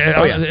 I mean,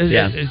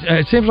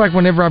 it seems like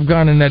whenever I've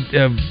gone in that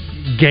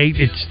gate,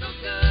 it's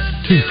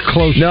too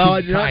close.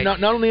 Not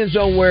on the end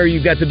zone where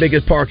you've got the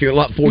biggest parking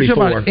lot,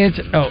 44.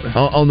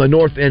 On the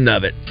north end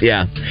of it.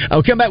 Yeah.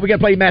 Oh, come back. We got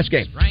to play match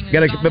game.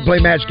 Got to play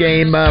match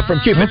game from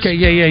Cupid. Okay.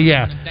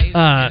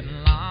 Yeah.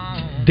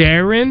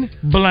 Darren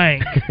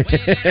Blank.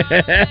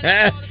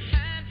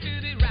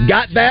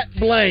 Got that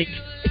blank.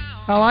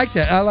 I like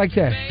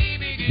that.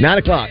 9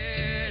 o'clock.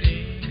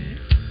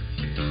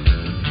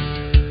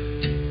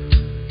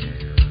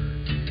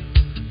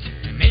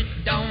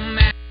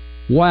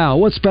 Wow,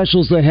 what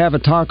specials they have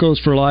at Tacos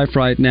for Life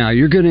right now.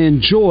 You're going to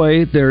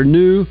enjoy their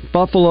new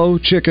buffalo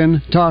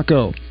chicken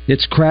taco.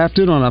 It's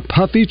crafted on a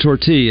puffy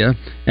tortilla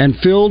and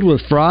filled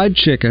with fried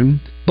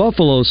chicken,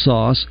 buffalo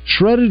sauce,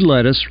 shredded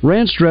lettuce,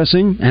 ranch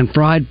dressing, and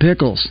fried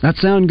pickles. That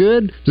sound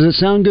good? Does it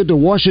sound good to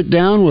wash it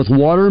down with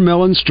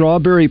watermelon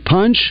strawberry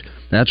punch?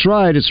 That's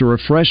right, it's a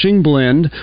refreshing blend